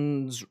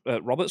Johannes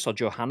Roberts or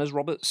Johannes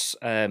Roberts?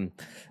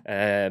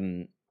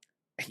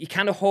 You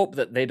kind of hope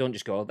that they don't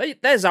just go,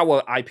 there's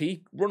our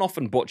IP, run off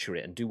and butcher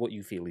it and do what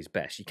you feel is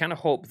best. You kind of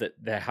hope that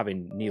they're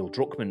having Neil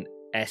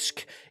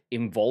Druckmann-esque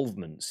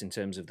involvements in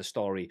terms of the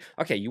story.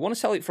 Okay, you want to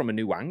sell it from a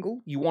new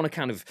angle. You want to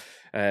kind of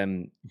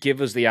give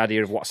us the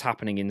idea of what's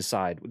happening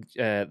inside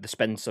the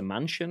Spencer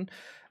mansion.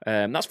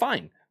 That's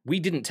fine. We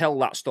didn't tell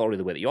that story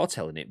the way that you're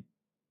telling it.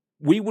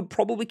 We would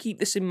probably keep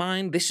this in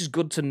mind. This is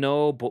good to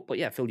know, but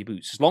yeah, fill your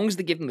boots. As long as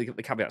they give them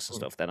the caveats and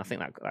stuff, then I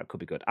think that could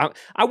be good.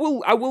 I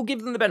will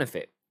give them the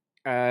benefit.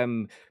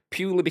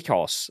 Purely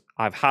because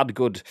I've had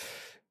good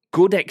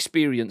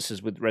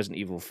experiences with Resident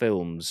Evil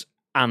films,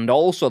 and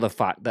also the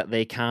fact that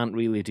they can't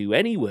really do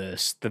any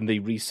worse than the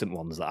recent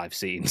ones that I've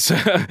seen.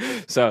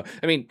 So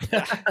I mean,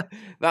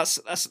 that's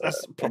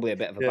probably a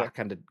bit of a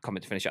backhanded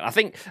comment to finish on. I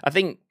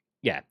think,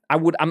 yeah,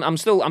 I'm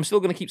still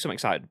going to keep some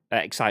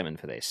excitement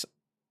for this.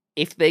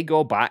 If they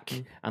go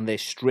back and they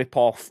strip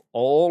off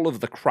all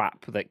of the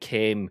crap that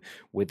came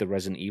with the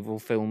Resident Evil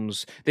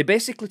films, they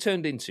basically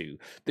turned into,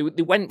 they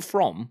went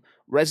from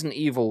Resident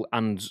Evil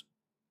and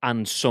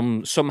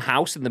some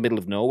house in the middle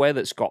of nowhere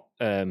that's got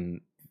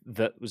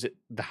was it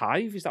the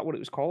Hive? Is that what it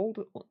was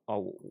called?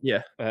 Oh,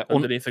 yeah,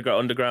 underneath the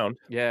underground.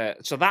 Yeah,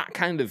 so that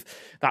kind of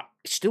that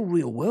still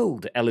real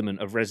world element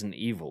of Resident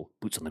Evil,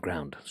 boots on the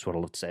ground. That's what I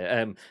love to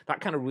say.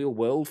 That kind of real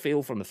world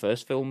feel from the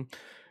first film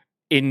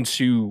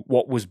into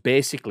what was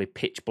basically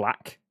pitch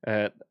black.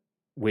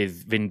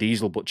 with Vin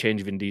Diesel, but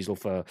change Vin Diesel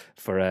for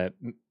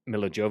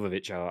Mila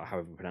Jovovich, or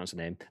however you pronounce her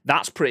name.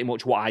 That's pretty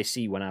much what I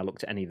see when I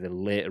looked at any of the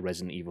later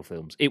Resident Evil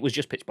films. It was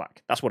just pitch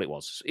black. That's what it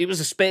was. It was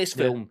a space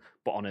film,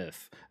 but on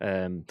Earth.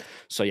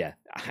 So yeah,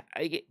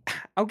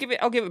 I'll give it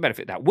a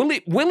benefit of that. Will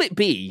it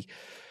be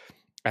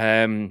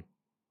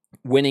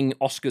winning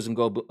Oscars and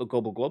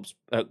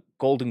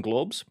Golden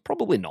Globes?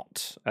 Probably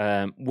not.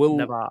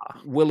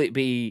 Will it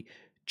be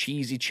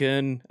cheesy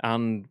churn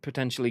and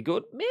potentially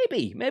good?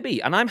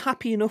 Maybe. And I'm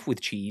happy enough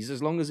with cheese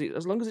as long as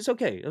it's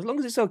okay. As long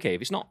as it's okay.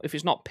 If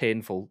it's not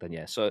painful, then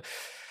yeah. So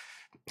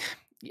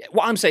yeah,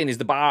 what I'm saying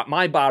is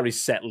my bar is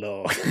set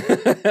low,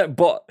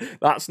 but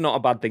that's not a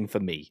bad thing for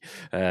me.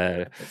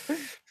 Okay,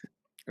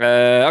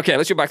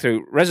 let's go back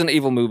through. Resident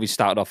Evil movies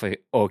started off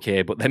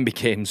okay, but then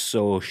became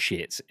so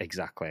shit.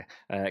 Exactly.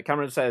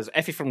 Cameron says,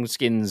 Effie from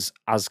Skins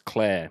as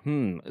Claire.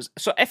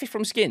 So Effie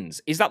from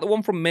Skins, is that the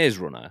one from Maze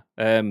Runner?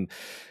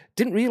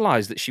 Didn't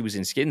realise that she was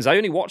in Skins. I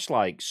only watched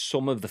like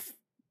some of the...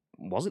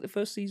 Was it the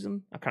first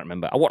season? I can't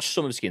remember. I watched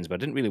some of Skins, but I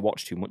didn't really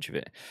watch too much of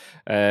it.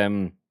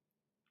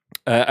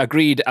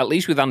 Agreed, at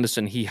least with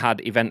Anderson, he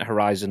had Event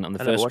Horizon and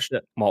the first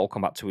Mortal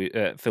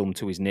Kombat film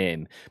to his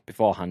name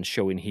beforehand,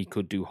 showing he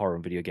could do horror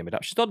and video game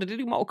adaptations. Oh, did he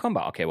do Mortal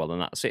Kombat? Okay, well, then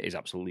that's it. He's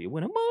absolutely a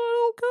winner.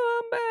 Mortal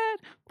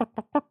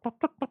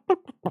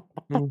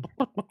Kombat!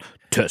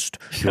 Test.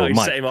 No, you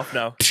set him off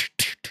now.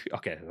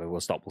 Okay,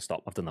 we'll stop.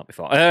 I've done that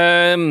before.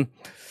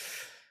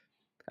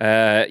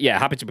 Yeah,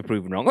 happy to be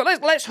proven wrong.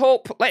 Let's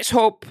hope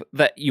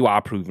that you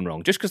are proven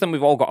wrong. Just because then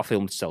we've all got a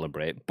film to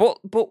celebrate. But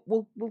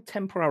we'll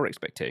temper our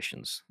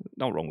expectations.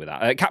 Not wrong with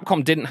that.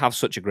 Capcom didn't have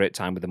such a great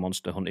time with the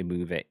Monster Hunting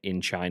movie in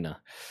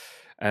China.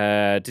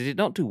 Did it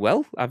not do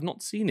well? I've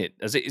not seen it.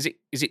 Has it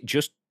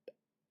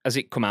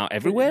come out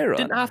everywhere?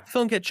 Didn't half the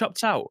film get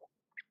chopped out?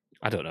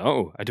 I don't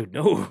know.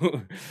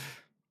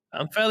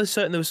 I'm fairly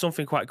certain there was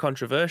something quite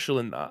controversial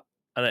in that,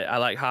 and I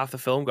like half the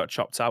film got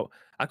chopped out.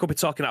 I could be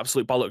talking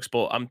absolute bollocks,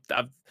 but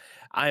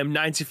I am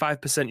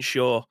 95%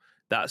 sure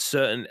that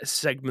certain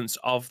segments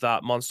of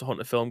that Monster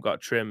Hunter film got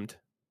trimmed.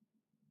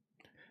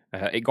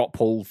 It got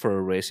pulled for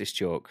a racist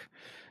joke.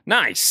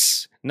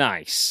 Nice.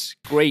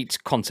 Great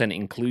content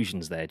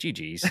inclusions there.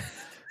 GG's.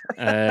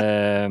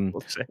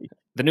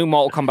 The new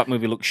Mortal Kombat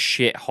movie looks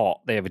shit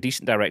hot. They have a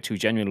decent director who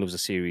genuinely loves the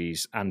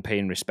series and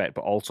paying respect,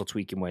 but also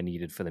tweaking where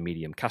needed for the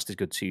medium. Cast is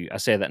good too. I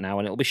say that now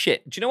and it'll be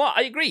shit. Do you know what?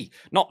 I agree.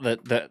 Not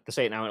that they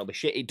say it now and it'll be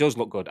shit. It does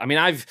look good. I mean,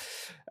 I've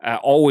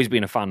always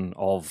been a fan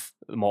of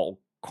the Mortal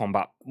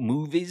Kombat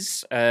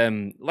movies.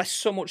 Less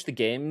so much the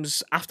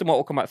games. After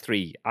Mortal Kombat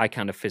 3, I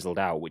kind of fizzled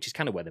out, which is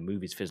kind of where the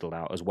movies fizzled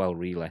out as well,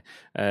 really.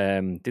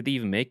 Did they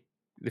even make...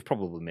 They've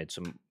probably made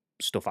some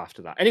stuff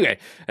after that. Anyway,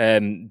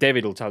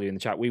 David will tell you in the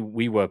chat,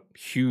 we were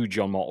huge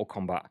on Mortal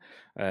Kombat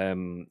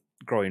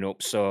growing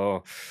up,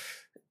 so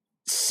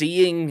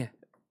seeing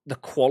the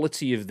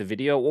quality of the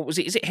video, what was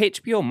it? Is it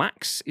HBO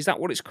Max? Is that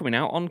what it's coming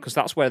out on? Because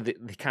that's where they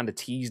kind of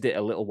teased it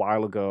a little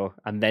while ago,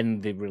 and then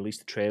they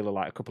released the trailer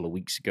like a couple of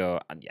weeks ago,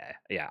 and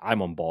yeah,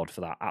 I'm on board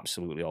for that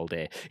absolutely all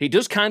day. It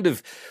does kind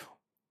of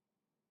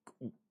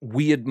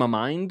weird my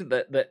mind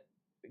that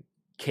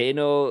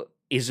Kano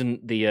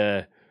isn't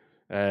the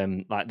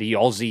like the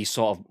Aussie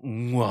sort of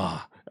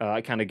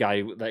kind of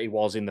guy that he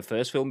was in the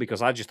first film,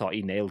 because I just thought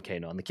he nailed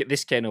Kano, and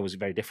this Kano was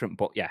very different.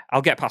 But yeah,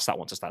 I'll get past that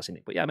once I start seeing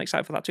it. But yeah, I'm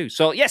excited for that too.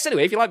 So yes,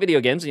 anyway, if you like video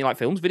games and you like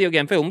films, Video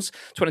Game Films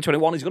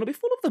 2021 is going to be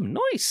full of them.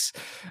 Nice.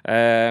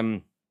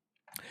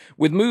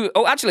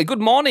 Actually,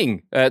 good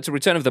morning to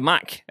Return of the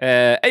Mac.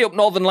 Hey up,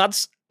 Northern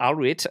lads. I'll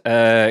read.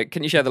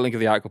 Can you share the link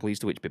of the article, please?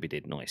 To which Bibi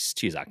did. Nice.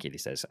 Cheers, Aki, he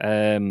says.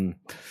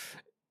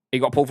 He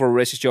got pulled for a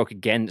racist joke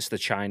against the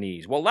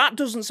Chinese. Well, that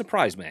doesn't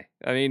surprise me.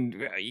 I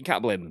mean, you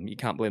can't blame them. You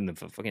can't blame them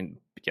for fucking...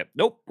 Yeah,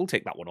 nope, we'll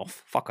take that one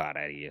off. Fuck out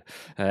of here.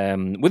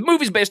 With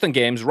movies based on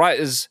games,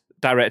 writers,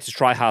 directors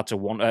try hard to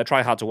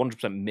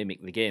 100%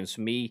 mimic the games. For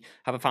me,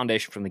 have a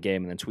foundation from the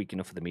game and then tweak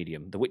enough for the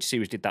medium. The Witch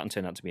series did that and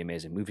turned out to be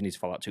amazing. Movie needs to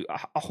follow out too.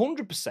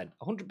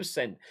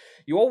 100%.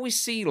 You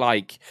always see,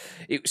 like...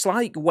 It's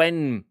like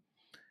when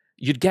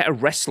you'd get a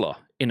wrestler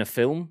in a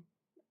film,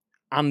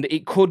 and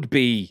it could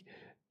be...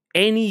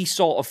 any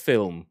sort of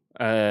film,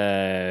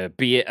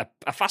 be it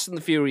a Fast and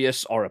the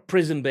Furious or a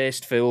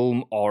prison-based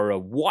film or a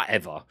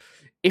whatever,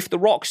 if The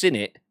Rock's in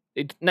it,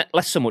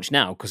 less so much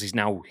now because he's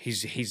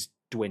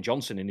Dwayne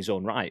Johnson in his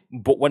own right.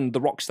 But when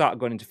The Rock started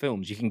going into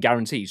films, you can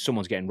guarantee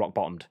someone's getting rock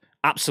bottomed.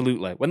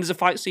 Absolutely. When there's a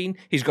fight scene,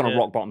 he's going to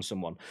rock bottom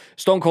someone.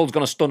 Stone Cold's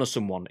going to stunner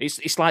someone.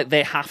 It's like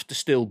they have to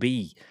still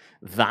be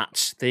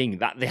that thing,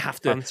 that they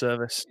have to fan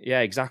service. Yeah,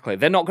 exactly.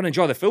 They're not going to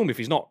enjoy the film if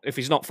he's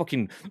not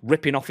fucking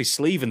ripping off his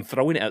sleeve and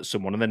throwing it at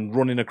someone and then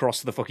running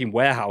across the fucking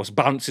warehouse,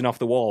 bouncing off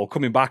the wall,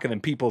 coming back and then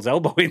people's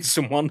elbowing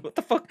someone. What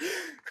the fuck?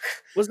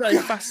 Was that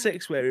in Fast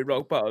 6 where he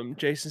rock bottom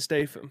Jason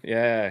Statham?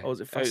 Yeah. Or was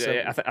it Fast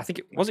 7? I think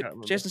it was it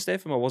Jason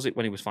Statham, or was it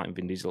when he was fighting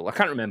Vin Diesel? I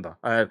can't remember.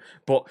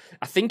 But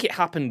I think it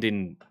happened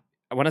in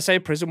when I say a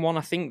prison one,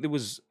 I think there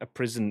was a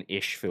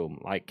prison-ish film,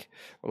 like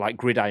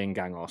Gridiron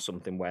Gang or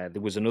something, where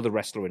there was another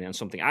wrestler in it and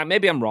something.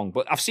 Maybe I'm wrong,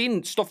 but I've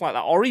seen stuff like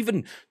that. Or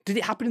even, did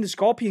it happen in The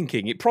Scorpion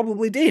King? It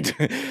probably did.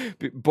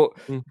 But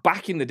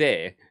back in the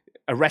day,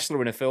 a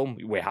wrestler in a film,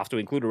 we have to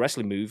include a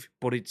wrestling move,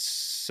 but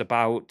it's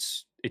about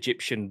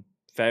Egyptian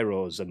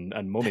pharaohs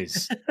and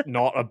mummies,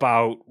 not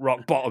about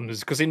rock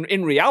bottoms. Because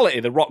in reality,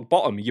 the rock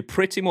bottom, you're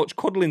pretty much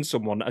cuddling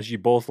someone as you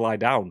both lie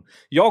down.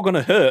 You're going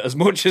to hurt as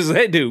much as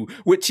they do,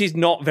 which is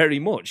not very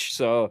much.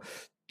 So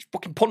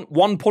fucking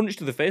one punch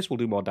to the face will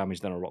do more damage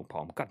than a rock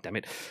bottom. God damn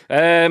it.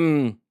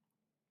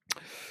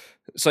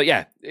 So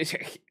yeah,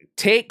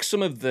 take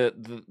some of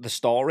the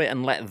story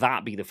and let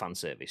that be the fan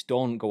service.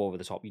 Don't go over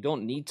the top. You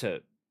don't need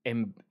to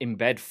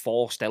embed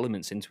forced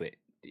elements into it.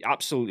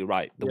 Absolutely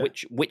right. The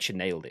Witcher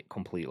nailed it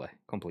completely.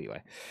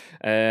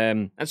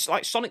 And it's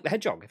like Sonic the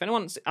Hedgehog. If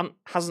anyone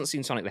hasn't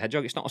seen Sonic the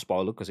Hedgehog, it's not a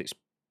spoiler because it's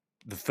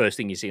the first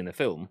thing you see in the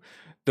film.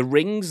 The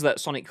rings that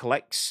Sonic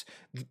collects,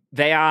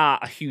 they are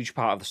a huge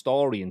part of the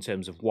story in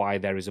terms of why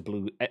there is a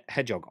blue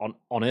hedgehog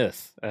on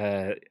Earth.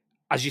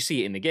 As you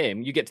see it in the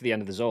game, you get to the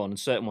end of the zone, and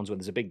certain ones where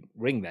there's a big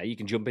ring there, you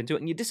can jump into it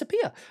and you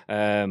disappear.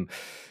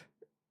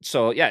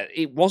 So, yeah,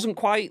 it wasn't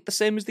quite the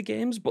same as the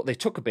games, but they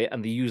took a bit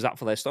and they used that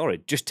for their story.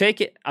 Just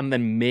take it and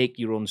then make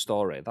your own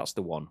story. That's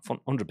the one,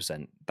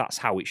 100%. That's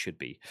how it should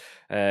be.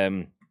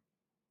 It's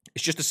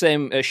just a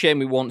shame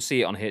we won't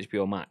see it on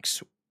HBO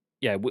Max.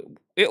 Yeah,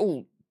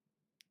 it'll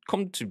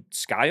come to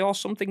Sky or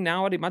something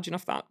now, I'd imagine,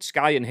 off that.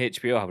 Sky and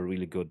HBO have a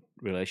really good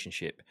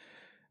relationship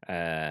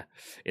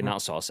in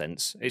that sort of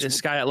sense. It's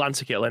Sky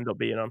Atlantic it'll end up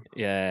being on.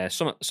 Yeah,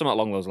 something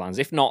along those lines.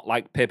 If not,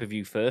 like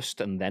pay-per-view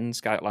first and then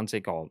Sky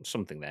Atlantic or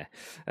something there.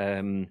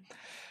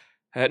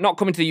 Not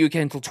coming to the UK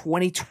until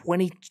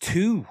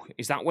 2022.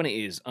 Is that when it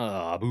is?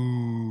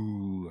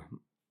 Boo.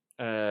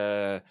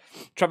 Trevor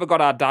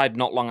Goddard died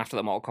not long after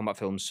the Mortal Kombat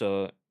film,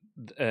 so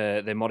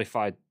they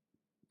modified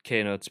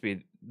Kano to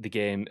be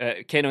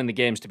Kano in the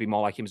games to be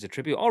more like him as a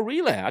tribute. Oh,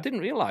 really? I didn't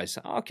realise.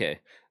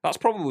 Okay. That's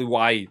probably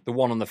why the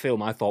one on the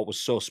film I thought was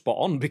so spot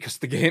on, because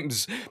the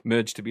games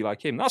merged to be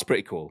like him. That's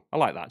pretty cool. I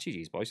like that.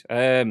 GG's, boys.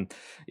 Yeah,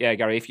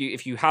 Gary,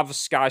 if you have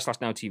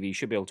Sky/Now TV, you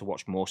should be able to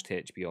watch most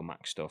HBO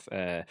Max stuff.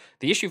 The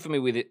issue for me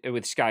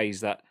with Sky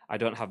is that I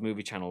don't have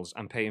movie channels,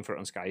 and paying for it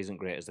on Sky isn't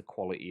great as the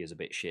quality is a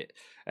bit shit.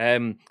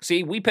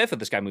 See, we pay for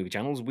the Sky movie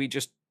channels. We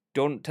just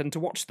don't tend to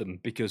watch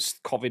them because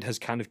COVID has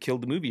kind of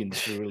killed the movie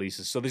industry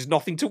releases, so there's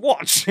nothing to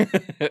watch.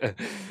 The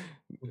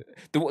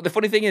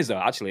funny thing is, though,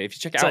 actually, if you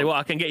check it out... Tell you what,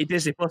 I can get you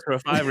Disney Plus for a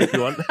 £5 if you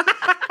want.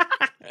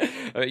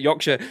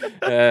 Yorkshire,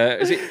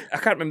 is it? I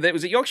can't remember.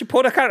 Was it Yorkshire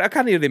Pud? I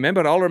can't even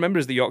remember. All I remember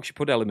is the Yorkshire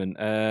Pud element.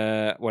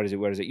 Where is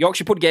it?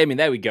 Yorkshire Pud Gaming.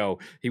 There we go.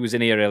 He was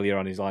in here earlier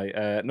on. He's like,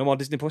 no more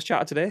Disney Plus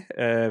chatter today.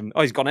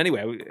 Oh, he's gone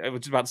anyway. I was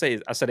just about to say.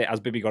 I said it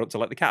as Bibby got up to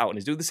let the cat out, and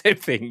he's doing the same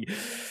thing.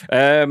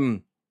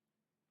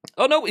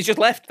 Oh no, he's just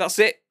left. That's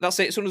it. As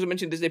soon as I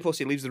mentioned Disney Plus,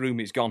 he leaves the room.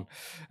 He's gone.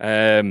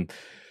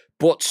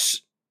 But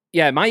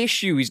yeah, my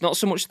issue is not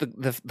so much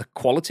the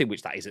quality,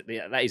 which that is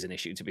an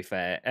issue, to be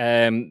fair.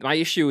 My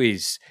issue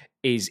is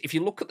if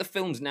you look at the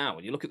films now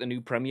and you look at the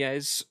new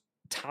premieres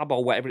tab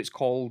or whatever it's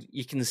called,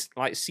 you can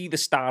like see the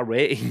star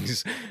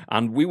ratings.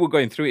 And we were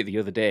going through it the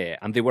other day,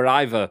 and they were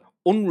either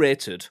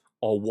unrated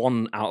or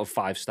 1 out of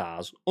 5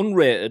 stars,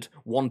 unrated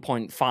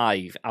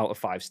 1.5 out of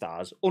 5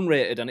 stars,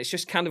 unrated, and it's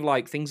just kind of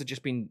like things have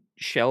just been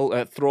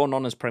thrown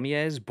on as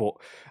premieres, but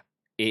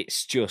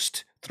it's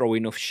just throw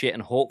enough shit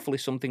and hopefully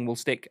something will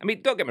stick. I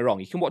mean, don't get me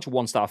wrong, you can watch a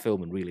 1-star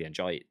film and really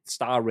enjoy it.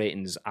 Star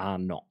ratings are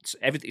not.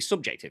 Everything's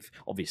subjective,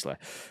 obviously.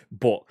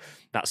 But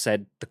that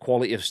said, the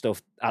quality of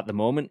stuff at the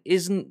moment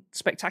isn't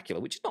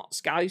spectacular, which is not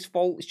Sky's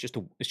fault. It's just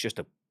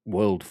a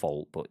world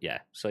fault. But yeah,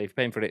 so if you're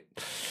paying for it,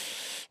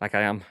 like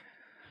I am.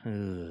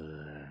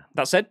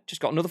 That said, just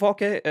got another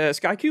 4K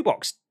Sky Q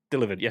box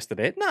delivered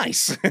yesterday.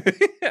 Nice.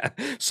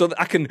 So that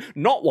I can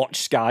not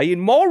watch Sky in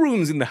more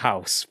rooms in the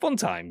house. Fun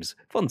times.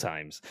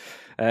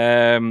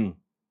 The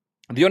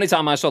only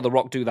time I saw The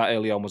Rock do that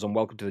early on was on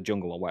Welcome to the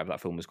Jungle, or whatever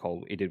that film is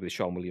called. He did with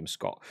Sean William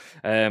Scott.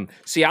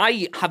 See,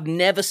 I have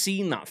never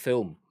seen that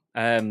film.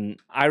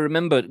 I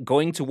remember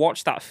going to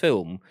watch that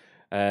film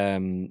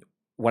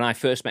when I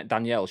first met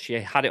Danielle. She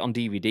had it on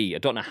DVD. I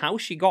don't know how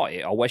she got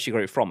it or where she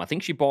got it from. I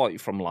think she bought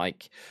it from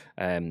like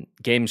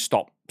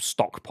GameStop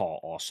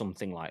Stockport or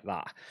something like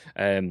that.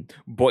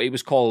 But it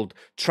was called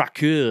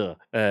Traqueur,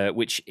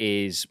 which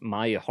is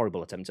my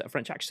horrible attempt at a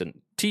French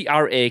accent.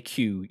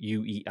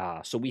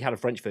 Traqueur. So we had a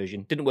French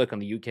version. Didn't work on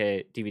the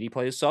UK DVD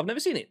players, so I've never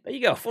seen it. There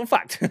you go. Fun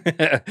fact.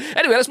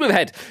 Anyway, let's move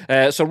ahead.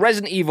 So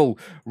Resident Evil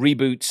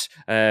reboot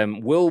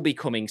will be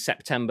coming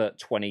September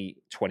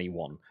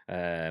 2021.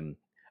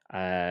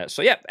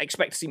 So yeah,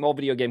 expect to see more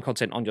video game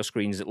content on your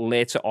screens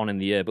later on in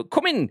the year. But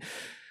coming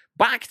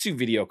back to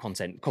video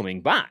content,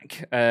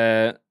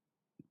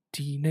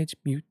 Teenage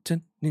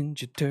Mutant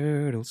Ninja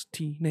Turtles,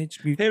 Teenage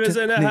Mutant Heroes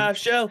in a half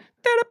shell.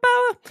 They're the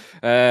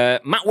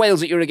Matt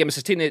Wales at Eurogamer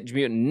says Teenage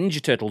Mutant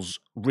Ninja Turtles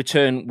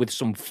return with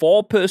some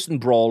 4-person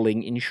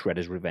brawling in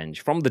Shredder's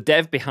Revenge from the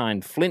dev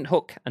behind Flint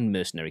Hook and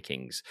Mercenary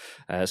Kings.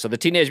 So the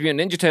Teenage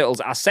Mutant Ninja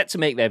Turtles are set to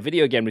make their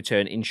video game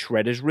return in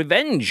Shredder's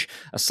Revenge,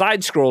 a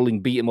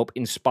side-scrolling beat-em-up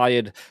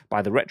inspired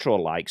by the retro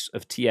likes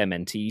of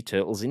TMNT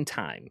Turtles in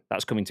Time.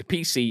 That's coming to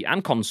PC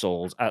and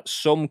consoles at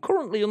some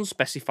currently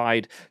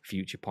unspecified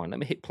future point. Let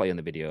me hit play on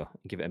the video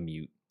and give it a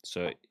mute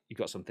so you've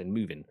got something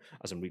moving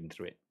as I'm reading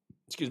through it.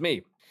 Excuse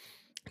me.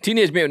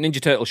 Teenage Mutant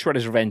Ninja Turtles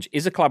Shredder's Revenge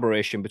is a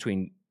collaboration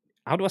between,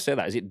 how do I say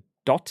that? Is it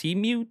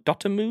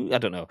Dotemu? I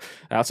don't know.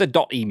 I said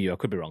 .emu, I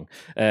could be wrong.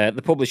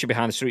 The publisher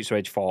behind the Streets of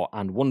Rage 4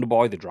 and Wonder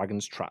Boy, The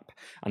Dragon's Trap,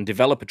 and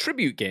developer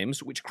Tribute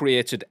Games, which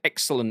created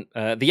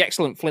the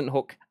excellent Flint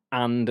Hook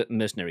and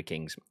Mercenary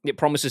Kings. It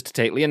promises to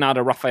take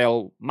Leonardo,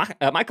 Raphael,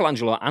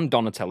 Michelangelo, and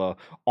Donatello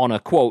on a,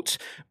 quote,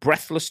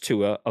 breathless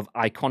tour of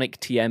iconic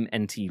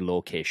TMNT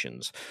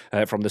locations,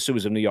 from the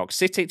sewers of New York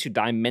City to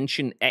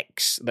Dimension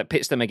X that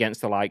pits them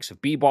against the likes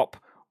of Bebop,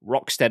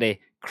 Rocksteady,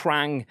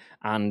 Krang,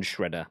 and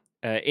Shredder.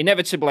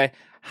 Inevitably,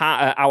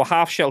 our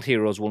half-shell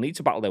heroes will need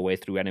to battle their way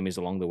through enemies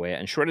along the way,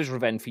 and Shredder's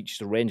Revenge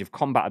features a range of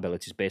combat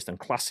abilities based on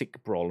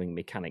classic brawling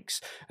mechanics.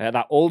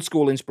 That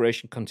old-school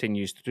inspiration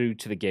continues through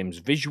to the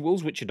game's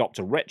visuals, which adopt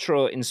a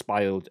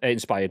retro-inspired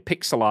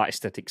pixel art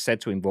aesthetic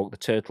said to invoke the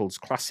Turtles'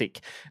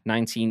 classic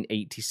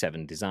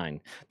 1987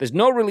 design. There's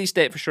no release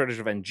date for Shredder's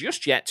Revenge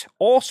just yet,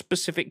 or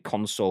specific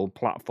console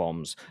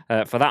platforms,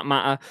 for that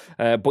matter,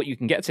 but you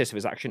can get a taste of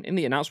its action in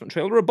the announcement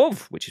trailer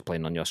above, which is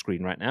playing on your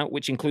screen right now,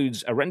 which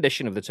includes a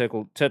rendition of the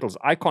Turtles'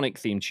 iconic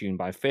theme tune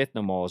by Faith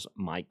No More's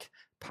Mike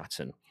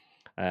Patton.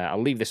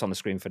 I'll leave this on the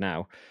screen for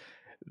now.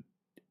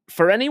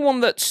 For anyone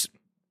that's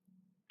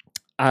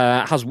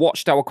has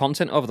watched our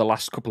content over the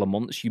last couple of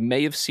months, you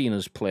may have seen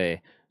us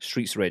play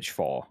Streets of Rage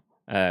 4,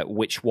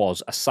 which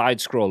was a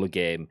side-scroller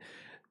game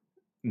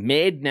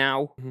made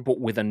now, but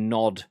with a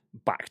nod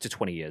back to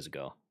 20 years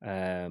ago.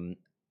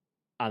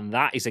 And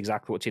that is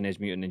exactly what Teenage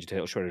Mutant Ninja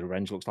Turtles Shredder's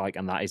Revenge looks like,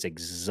 and that is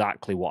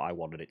exactly what I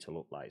wanted it to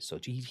look like. So,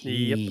 geez.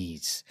 Yep.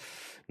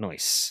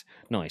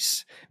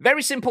 Nice.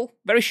 Very simple,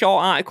 very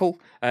short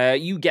article.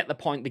 You get the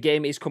point. The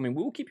game is coming.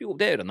 We will keep you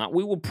updated on that.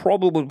 We will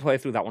probably play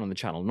through that one on the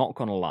channel, not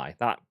going to lie.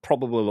 That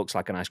probably looks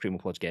like an Ice Cream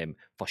Uploads game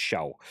for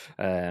sure.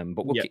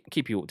 But we'll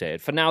keep you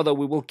updated. For now, though,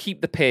 we will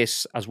keep the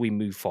pace as we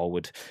move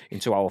forward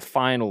into our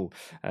final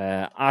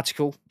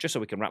article, just so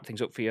we can wrap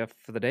things up for you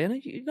for the day.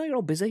 And you know you're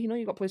all busy. You know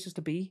you've got places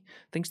to be,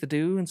 things to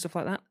do, and stuff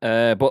like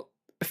that. But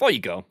before you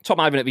go, Tom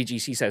Ivan at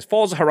VGC says,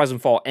 Forza Horizon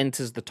 4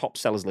 enters the top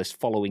sellers list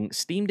following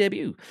Steam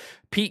debut.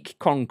 Peak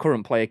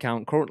concurrent player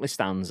count currently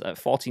stands at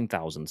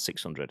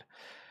 14,600.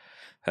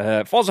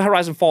 Forza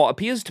Horizon 4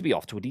 appears to be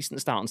off to a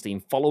decent start on Steam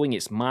following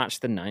its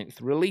March the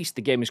 9th release.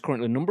 The game is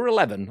currently number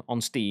 11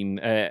 on Steam,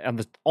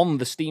 on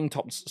the Steam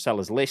top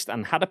sellers list,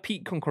 and had a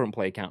peak concurrent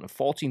player count of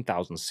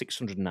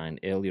 14,609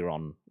 earlier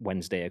on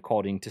Wednesday,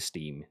 according to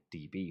Steam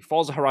DB.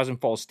 Forza Horizon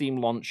 4's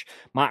Steam launch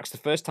marks the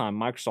first time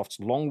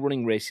Microsoft's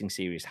long-running racing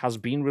series has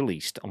been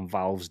released on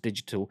Valve's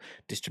digital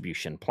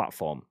distribution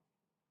platform.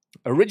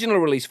 Original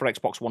release for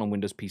Xbox One and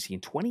Windows PC in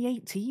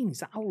 2018. Is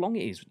that how long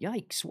it is?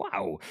 Yikes,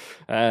 wow.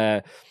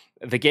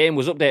 The game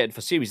was updated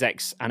for Series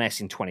X and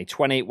S in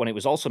 2020, when it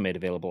was also made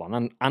available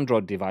on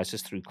Android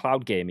devices through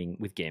cloud gaming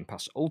with Game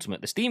Pass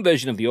Ultimate. The Steam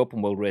version of the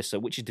open world racer,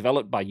 which is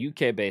developed by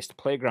UK-based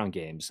Playground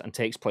Games and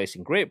takes place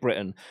in Great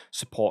Britain,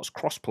 supports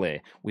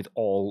crossplay with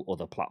all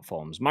other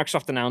platforms.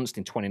 Microsoft announced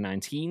in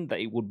 2019 that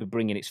it would be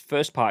bringing its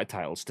first-party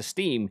titles to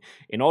Steam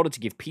in order to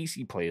give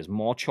PC players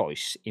more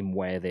choice in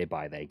where they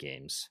buy their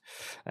games.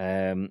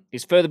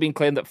 It's further been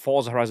claimed that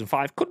Forza Horizon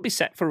 5 could be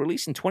set for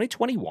release in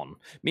 2021.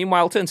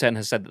 Meanwhile, Turn 10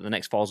 has said that the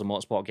next Forza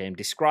Motorsport game,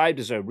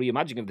 described as a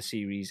reimagining of the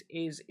series,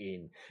 is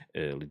in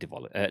early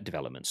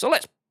development. So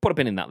let's put a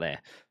pin in that there.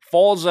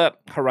 Forza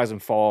Horizon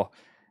 4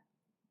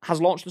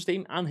 has launched on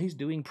Steam and he's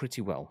doing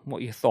pretty well. What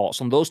are your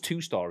thoughts on those two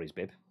stories,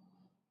 Bib?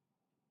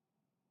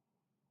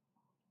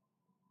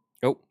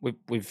 Oh,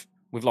 we've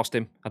lost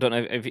him. I don't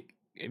know if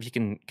you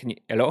can you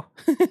hello?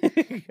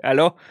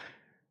 Hello?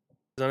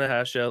 He's on a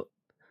hair shell.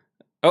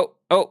 Oh.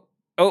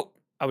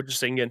 I was just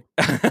singing.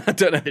 I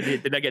don't know.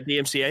 Did I get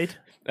DMCA'd?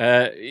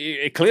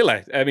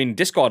 Clearly. I mean,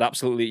 Discord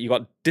absolutely. You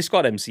got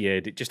Discord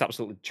MCA'd. It just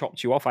absolutely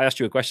chopped you off. I asked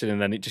you a question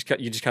and then you just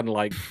kind of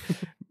like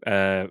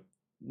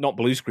not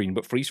blue screen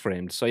but freeze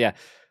framed. So yeah,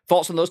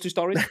 thoughts on those two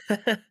stories?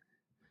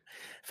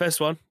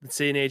 First one, the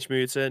Teenage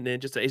Mutant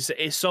Ninja.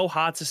 It's so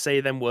hard to say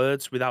them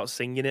words without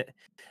singing it.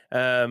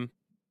 But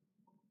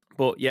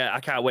yeah, I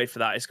can't wait for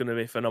that. It's going to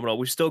be phenomenal.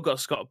 We've still got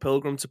Scott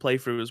Pilgrim to play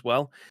through as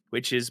well,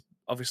 which is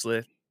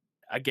obviously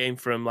a game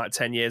from like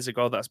 10 years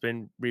ago that's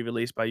been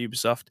re-released by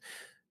Ubisoft.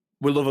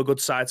 We love a good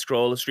side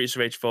scroller. Streets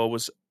of Rage 4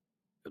 was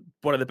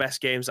one of the best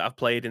games that I've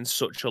played in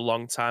such a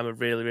long time. I've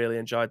really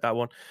enjoyed that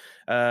one.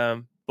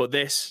 But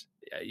this,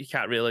 you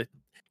can't really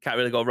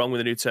go wrong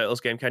with a new Turtles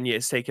game, can you?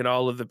 It's taken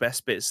all of the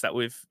best bits that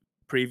we've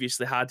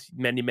previously had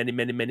many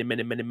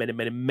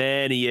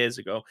years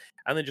ago,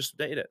 and then just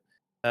updated it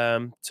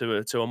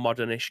to a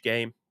modernish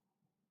game.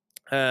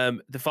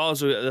 The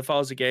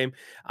Forza game,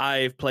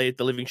 I've played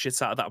the living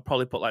shit out of that. I've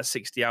probably put like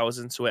 60 hours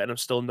into it, and I'm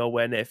still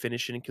nowhere near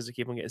finishing because I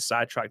keep on getting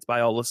sidetracked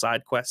by all the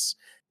side quests,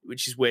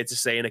 which is weird to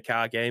say in a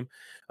car game.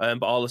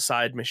 But all the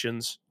side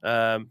missions,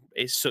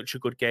 it's such a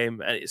good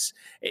game, and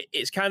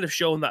it's kind of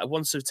shown that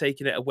once they've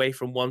taken it away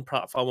from one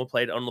platform and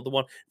played it on another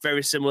one,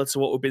 very similar to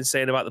what we've been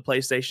saying about the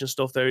PlayStation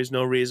stuff. There is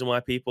no reason why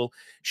people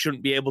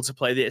shouldn't be able to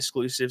play the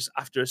exclusives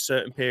after a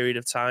certain period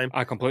of time.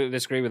 I completely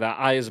disagree with that.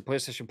 I, as a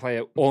PlayStation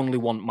player, only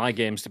want my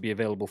games to be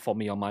available for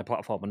me on my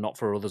platform and not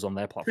for others on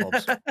their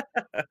platforms.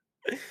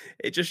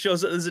 It just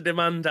shows that there's a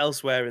demand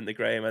elsewhere in the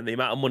game, and the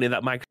amount of money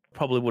that Microsoft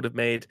probably would have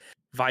made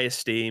via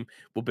Steam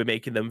would be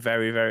making them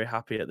very, very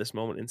happy at this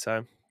moment in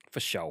time. For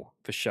sure,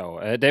 for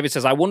sure. David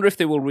says, I wonder if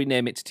they will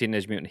rename it to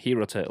Teenage Mutant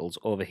Hero Turtles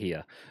over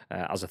here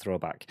as a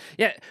throwback.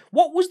 Yeah,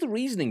 what was the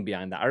reasoning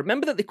behind that? I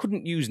remember that they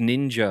couldn't use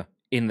ninja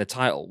in the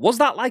title. Was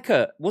that like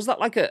an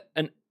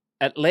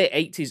at late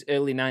 80s,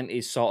 early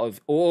 90s sort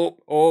of,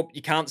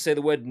 you can't say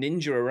the word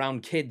ninja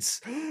around kids.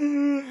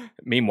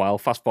 Meanwhile,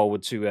 fast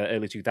forward to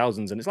early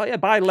 2000s, and it's like, yeah,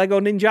 buy Lego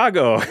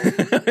Ninjago.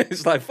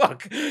 It's like,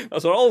 fuck,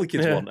 that's what all the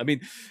kids want. I mean,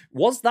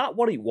 was that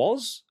what it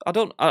was? I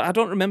don't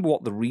remember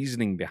what the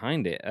reasoning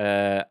behind it.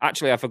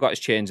 Actually, I forgot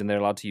it's changed, and they're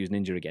allowed to use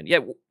ninja again. Yeah,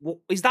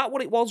 is that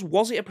what it was?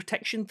 Was it a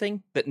protection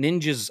thing that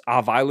ninjas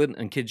are violent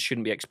and kids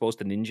shouldn't be exposed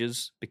to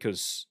ninjas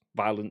because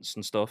violence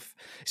and stuff?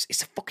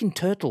 It's a fucking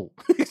turtle.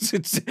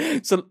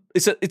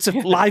 it's a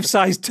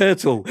life-size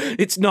turtle.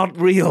 It's not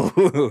real.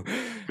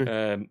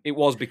 It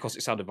was because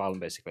it sounded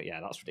violent, basically. Yeah,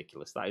 that's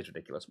ridiculous. That is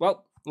ridiculous.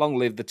 Well, long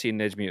live the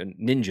Teenage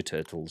Mutant Ninja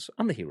Turtles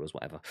and the heroes,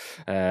 whatever.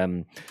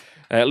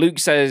 Luke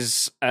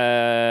says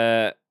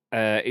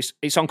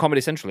it's on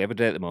Comedy Central every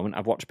day at the moment.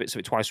 I've watched bits of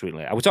it twice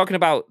recently. Are we talking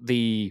about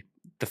the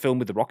film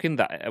with the rock in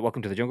that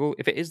Welcome to the Jungle?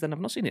 If it is, then I've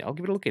not seen it. I'll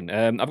give it a look in.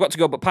 I've got to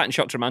go, but Pat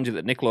shot to remind you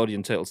that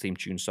Nickelodeon Turtles theme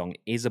tune song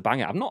is a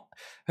banger. I've not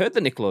heard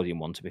the Nickelodeon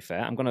one, to be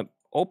fair. I'm going to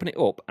open it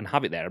up and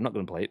have it there. I'm not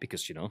going to play it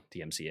because,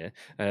 DMCA.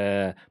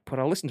 But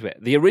I'll listen to it.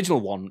 The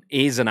original one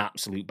is an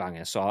absolute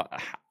banger, so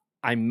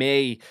I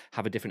may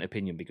have a different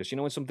opinion because,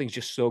 when something's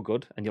just so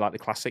good and you like the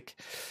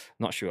classic,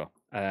 not sure.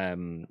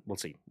 We'll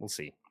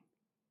see.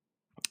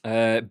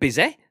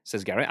 Busy,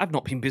 says Gary. I've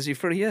not been busy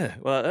for a year.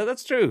 Well,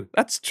 that's true.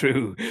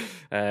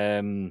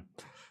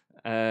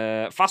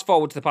 Fast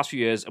forward to the past few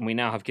years, and we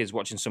now have kids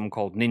watching someone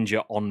called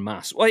Ninja en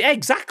masse. Well, yeah,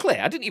 exactly.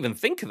 I didn't even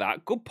think of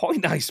that. Good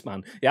point,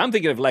 Iceman. Yeah, I'm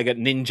thinking of like a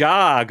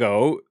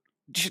Ninjago.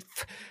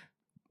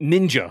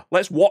 Ninja.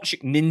 Let's watch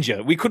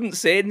Ninja. We couldn't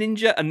say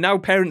Ninja, and now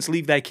parents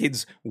leave their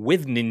kids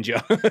with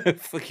Ninja.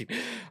 Fucking,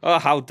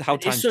 how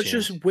times It's such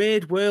change. a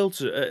weird word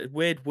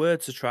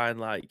to try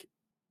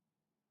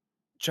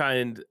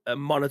and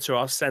monitor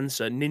or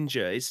censor.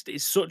 Ninja.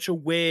 It's such a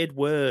weird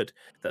word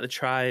that they're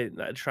trying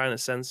to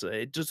censor.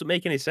 It doesn't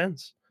make any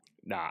sense.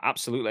 Nah,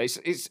 absolutely.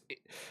 It's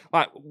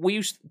like we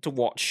used to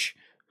watch.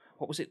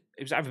 What was it?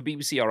 It was either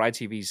BBC or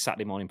ITV's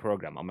Saturday morning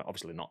program. I mean,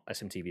 obviously not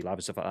SMTV Live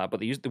and stuff like that. But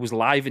there was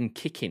live and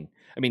kicking.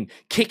 I mean,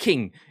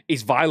 kicking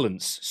is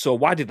violence. So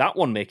why did that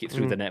one make it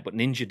through the net, but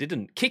Ninja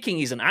didn't? Kicking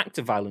is an act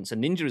of violence,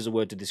 and Ninja is a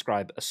word to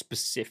describe a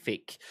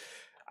specific.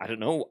 I don't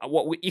know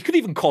what you could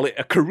even call it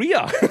a career.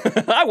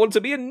 I want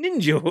to be a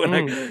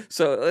ninja.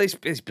 So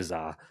it's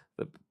bizarre.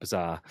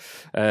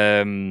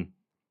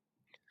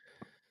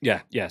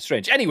 Yeah,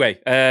 strange.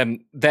 Anyway,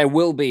 there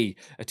will be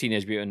a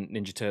Teenage Mutant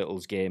Ninja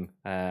Turtles game.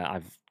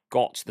 I've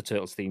got the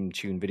Turtles theme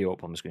tune video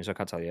up on the screen, so I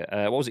can't tell you.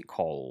 What was it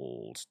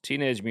called?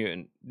 Teenage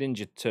Mutant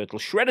Ninja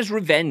Turtles Shredder's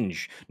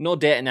Revenge. No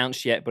date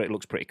announced yet, but it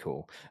looks pretty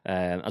cool.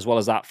 As well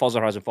as that, Forza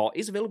Horizon 4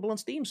 is available on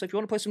Steam, so if you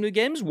want to play some new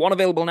games, one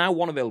available now,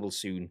 one available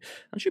soon,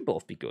 and should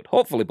both be good.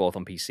 Hopefully both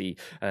on PC,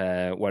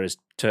 whereas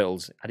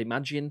Turtles, I'd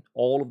imagine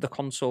all of the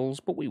consoles,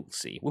 but we will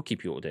see. We'll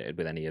keep you updated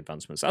with any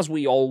advancements, as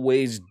we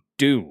always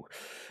do.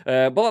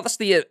 But that's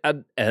the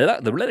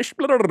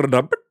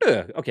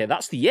okay.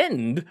 That's the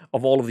end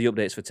of all of the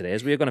updates for today.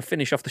 As we are going to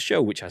finish off the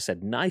show, which I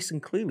said nice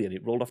and clearly, and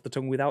it rolled off the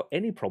tongue without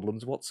any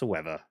problems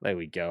whatsoever. There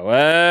we go.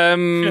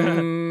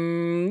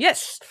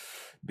 Yes,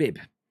 Bib.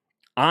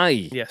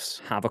 I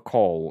have a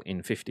call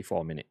in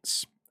 54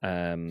 minutes.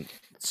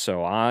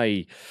 So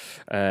I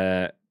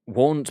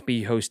won't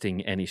be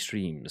hosting any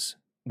streams.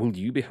 Will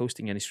you be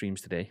hosting any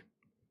streams today?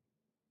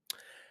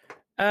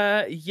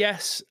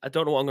 Yes. I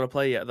don't know what I'm going to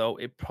play yet, though.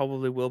 It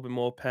probably will be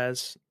more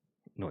Pez.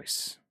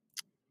 Nice.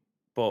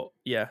 But,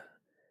 yeah.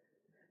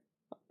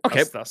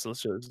 Okay. That's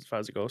as far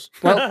as it goes.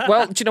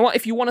 Well, do you know what?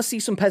 If you want to see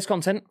some Pez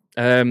content,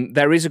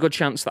 there is a good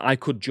chance that I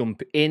could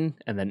jump in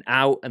and then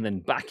out and then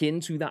back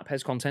into that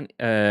Pez content.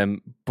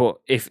 But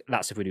if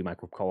we do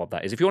Michael Co-op,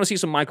 that is. If you want to see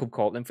some Michael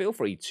Co-op, then feel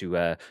free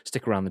to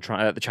stick around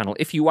the channel.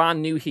 If you are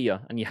new here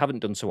and you haven't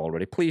done so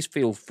already, please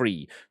feel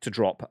free to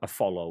drop a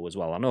follow as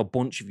well. I know a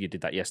bunch of you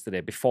did that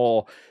yesterday,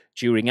 before,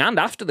 during, and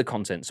after the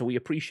content, so we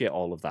appreciate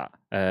all of that.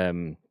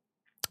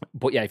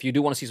 But yeah, if you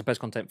do want to see some Pez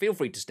content, feel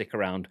free to stick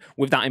around.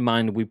 With that in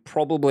mind, we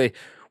probably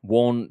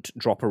won't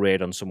drop a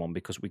raid on someone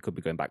because we could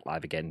be going back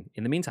live again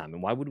in the meantime.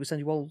 And why would we send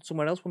you all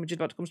somewhere else when we're just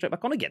about to come straight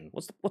back on again?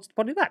 What's the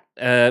point of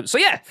that? So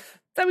yeah,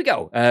 there we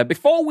go.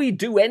 Before we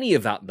do any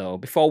of that, though,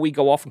 before we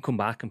go off and come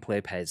back and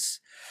play Pez,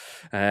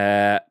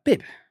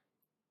 Bib,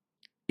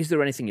 is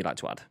there anything you'd like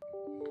to add?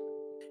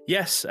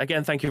 Yes,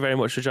 again, thank you very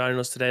much for joining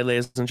us today,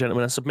 ladies and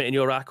gentlemen, and submitting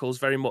your articles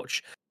very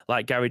much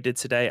like Gary did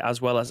today,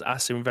 as well as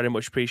asking. Very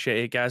much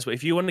appreciated, guys. But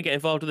if you want to get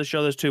involved with the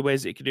show, there's two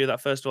ways that you can do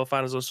that. First of all,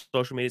 find us on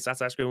social media,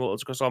 that's Ice Cream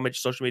World, across all major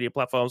social media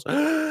platforms.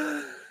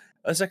 The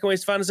second way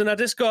is to find us in our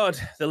Discord.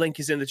 The link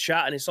is in the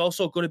chat, and it's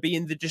also going to be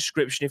in the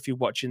description if you're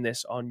watching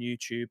this on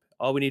YouTube.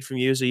 All we need from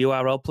you is a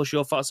URL plus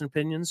your thoughts and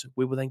opinions.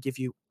 We will then give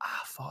you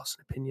our thoughts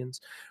and opinions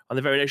on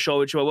the very next show,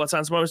 which will what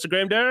time tomorrow, Mr.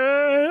 Graham?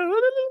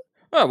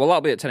 Oh, well,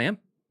 that'll be at 10 a.m.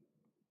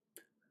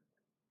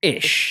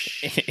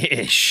 Ish.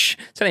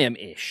 10 a.m.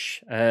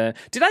 ish.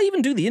 Did I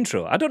even do the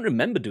intro? I don't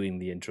remember doing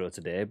the intro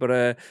today, but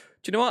do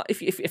you know what?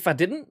 If I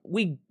didn't,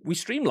 we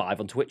stream live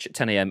on Twitch at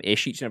 10 a.m.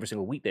 ish each and every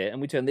single weekday,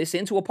 and we turn this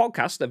into a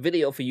podcast, a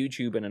video for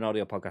YouTube, and an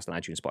audio podcast on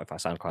iTunes, Spotify,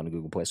 SoundCloud, and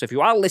Google Play. So if you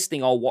are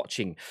listening or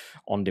watching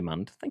on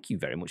demand, thank you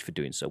very much for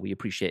doing so. We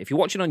appreciate it. If you're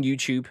watching on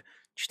YouTube,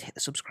 just hit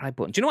the subscribe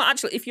button. Do you know what?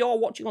 Actually, if you're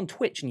watching on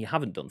Twitch and you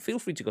haven't done, feel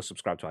free to go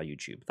subscribe to our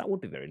YouTube. That would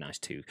be very nice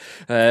too.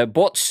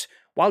 But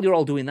while you're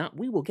all doing that,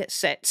 we will get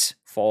set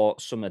for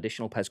some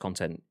additional Pez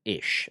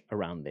content-ish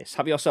around this.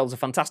 Have yourselves a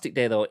fantastic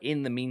day, though.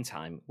 In the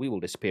meantime, we will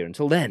disappear.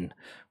 Until then,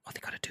 what they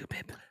got to do,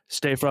 Pip?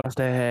 Stay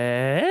frosty.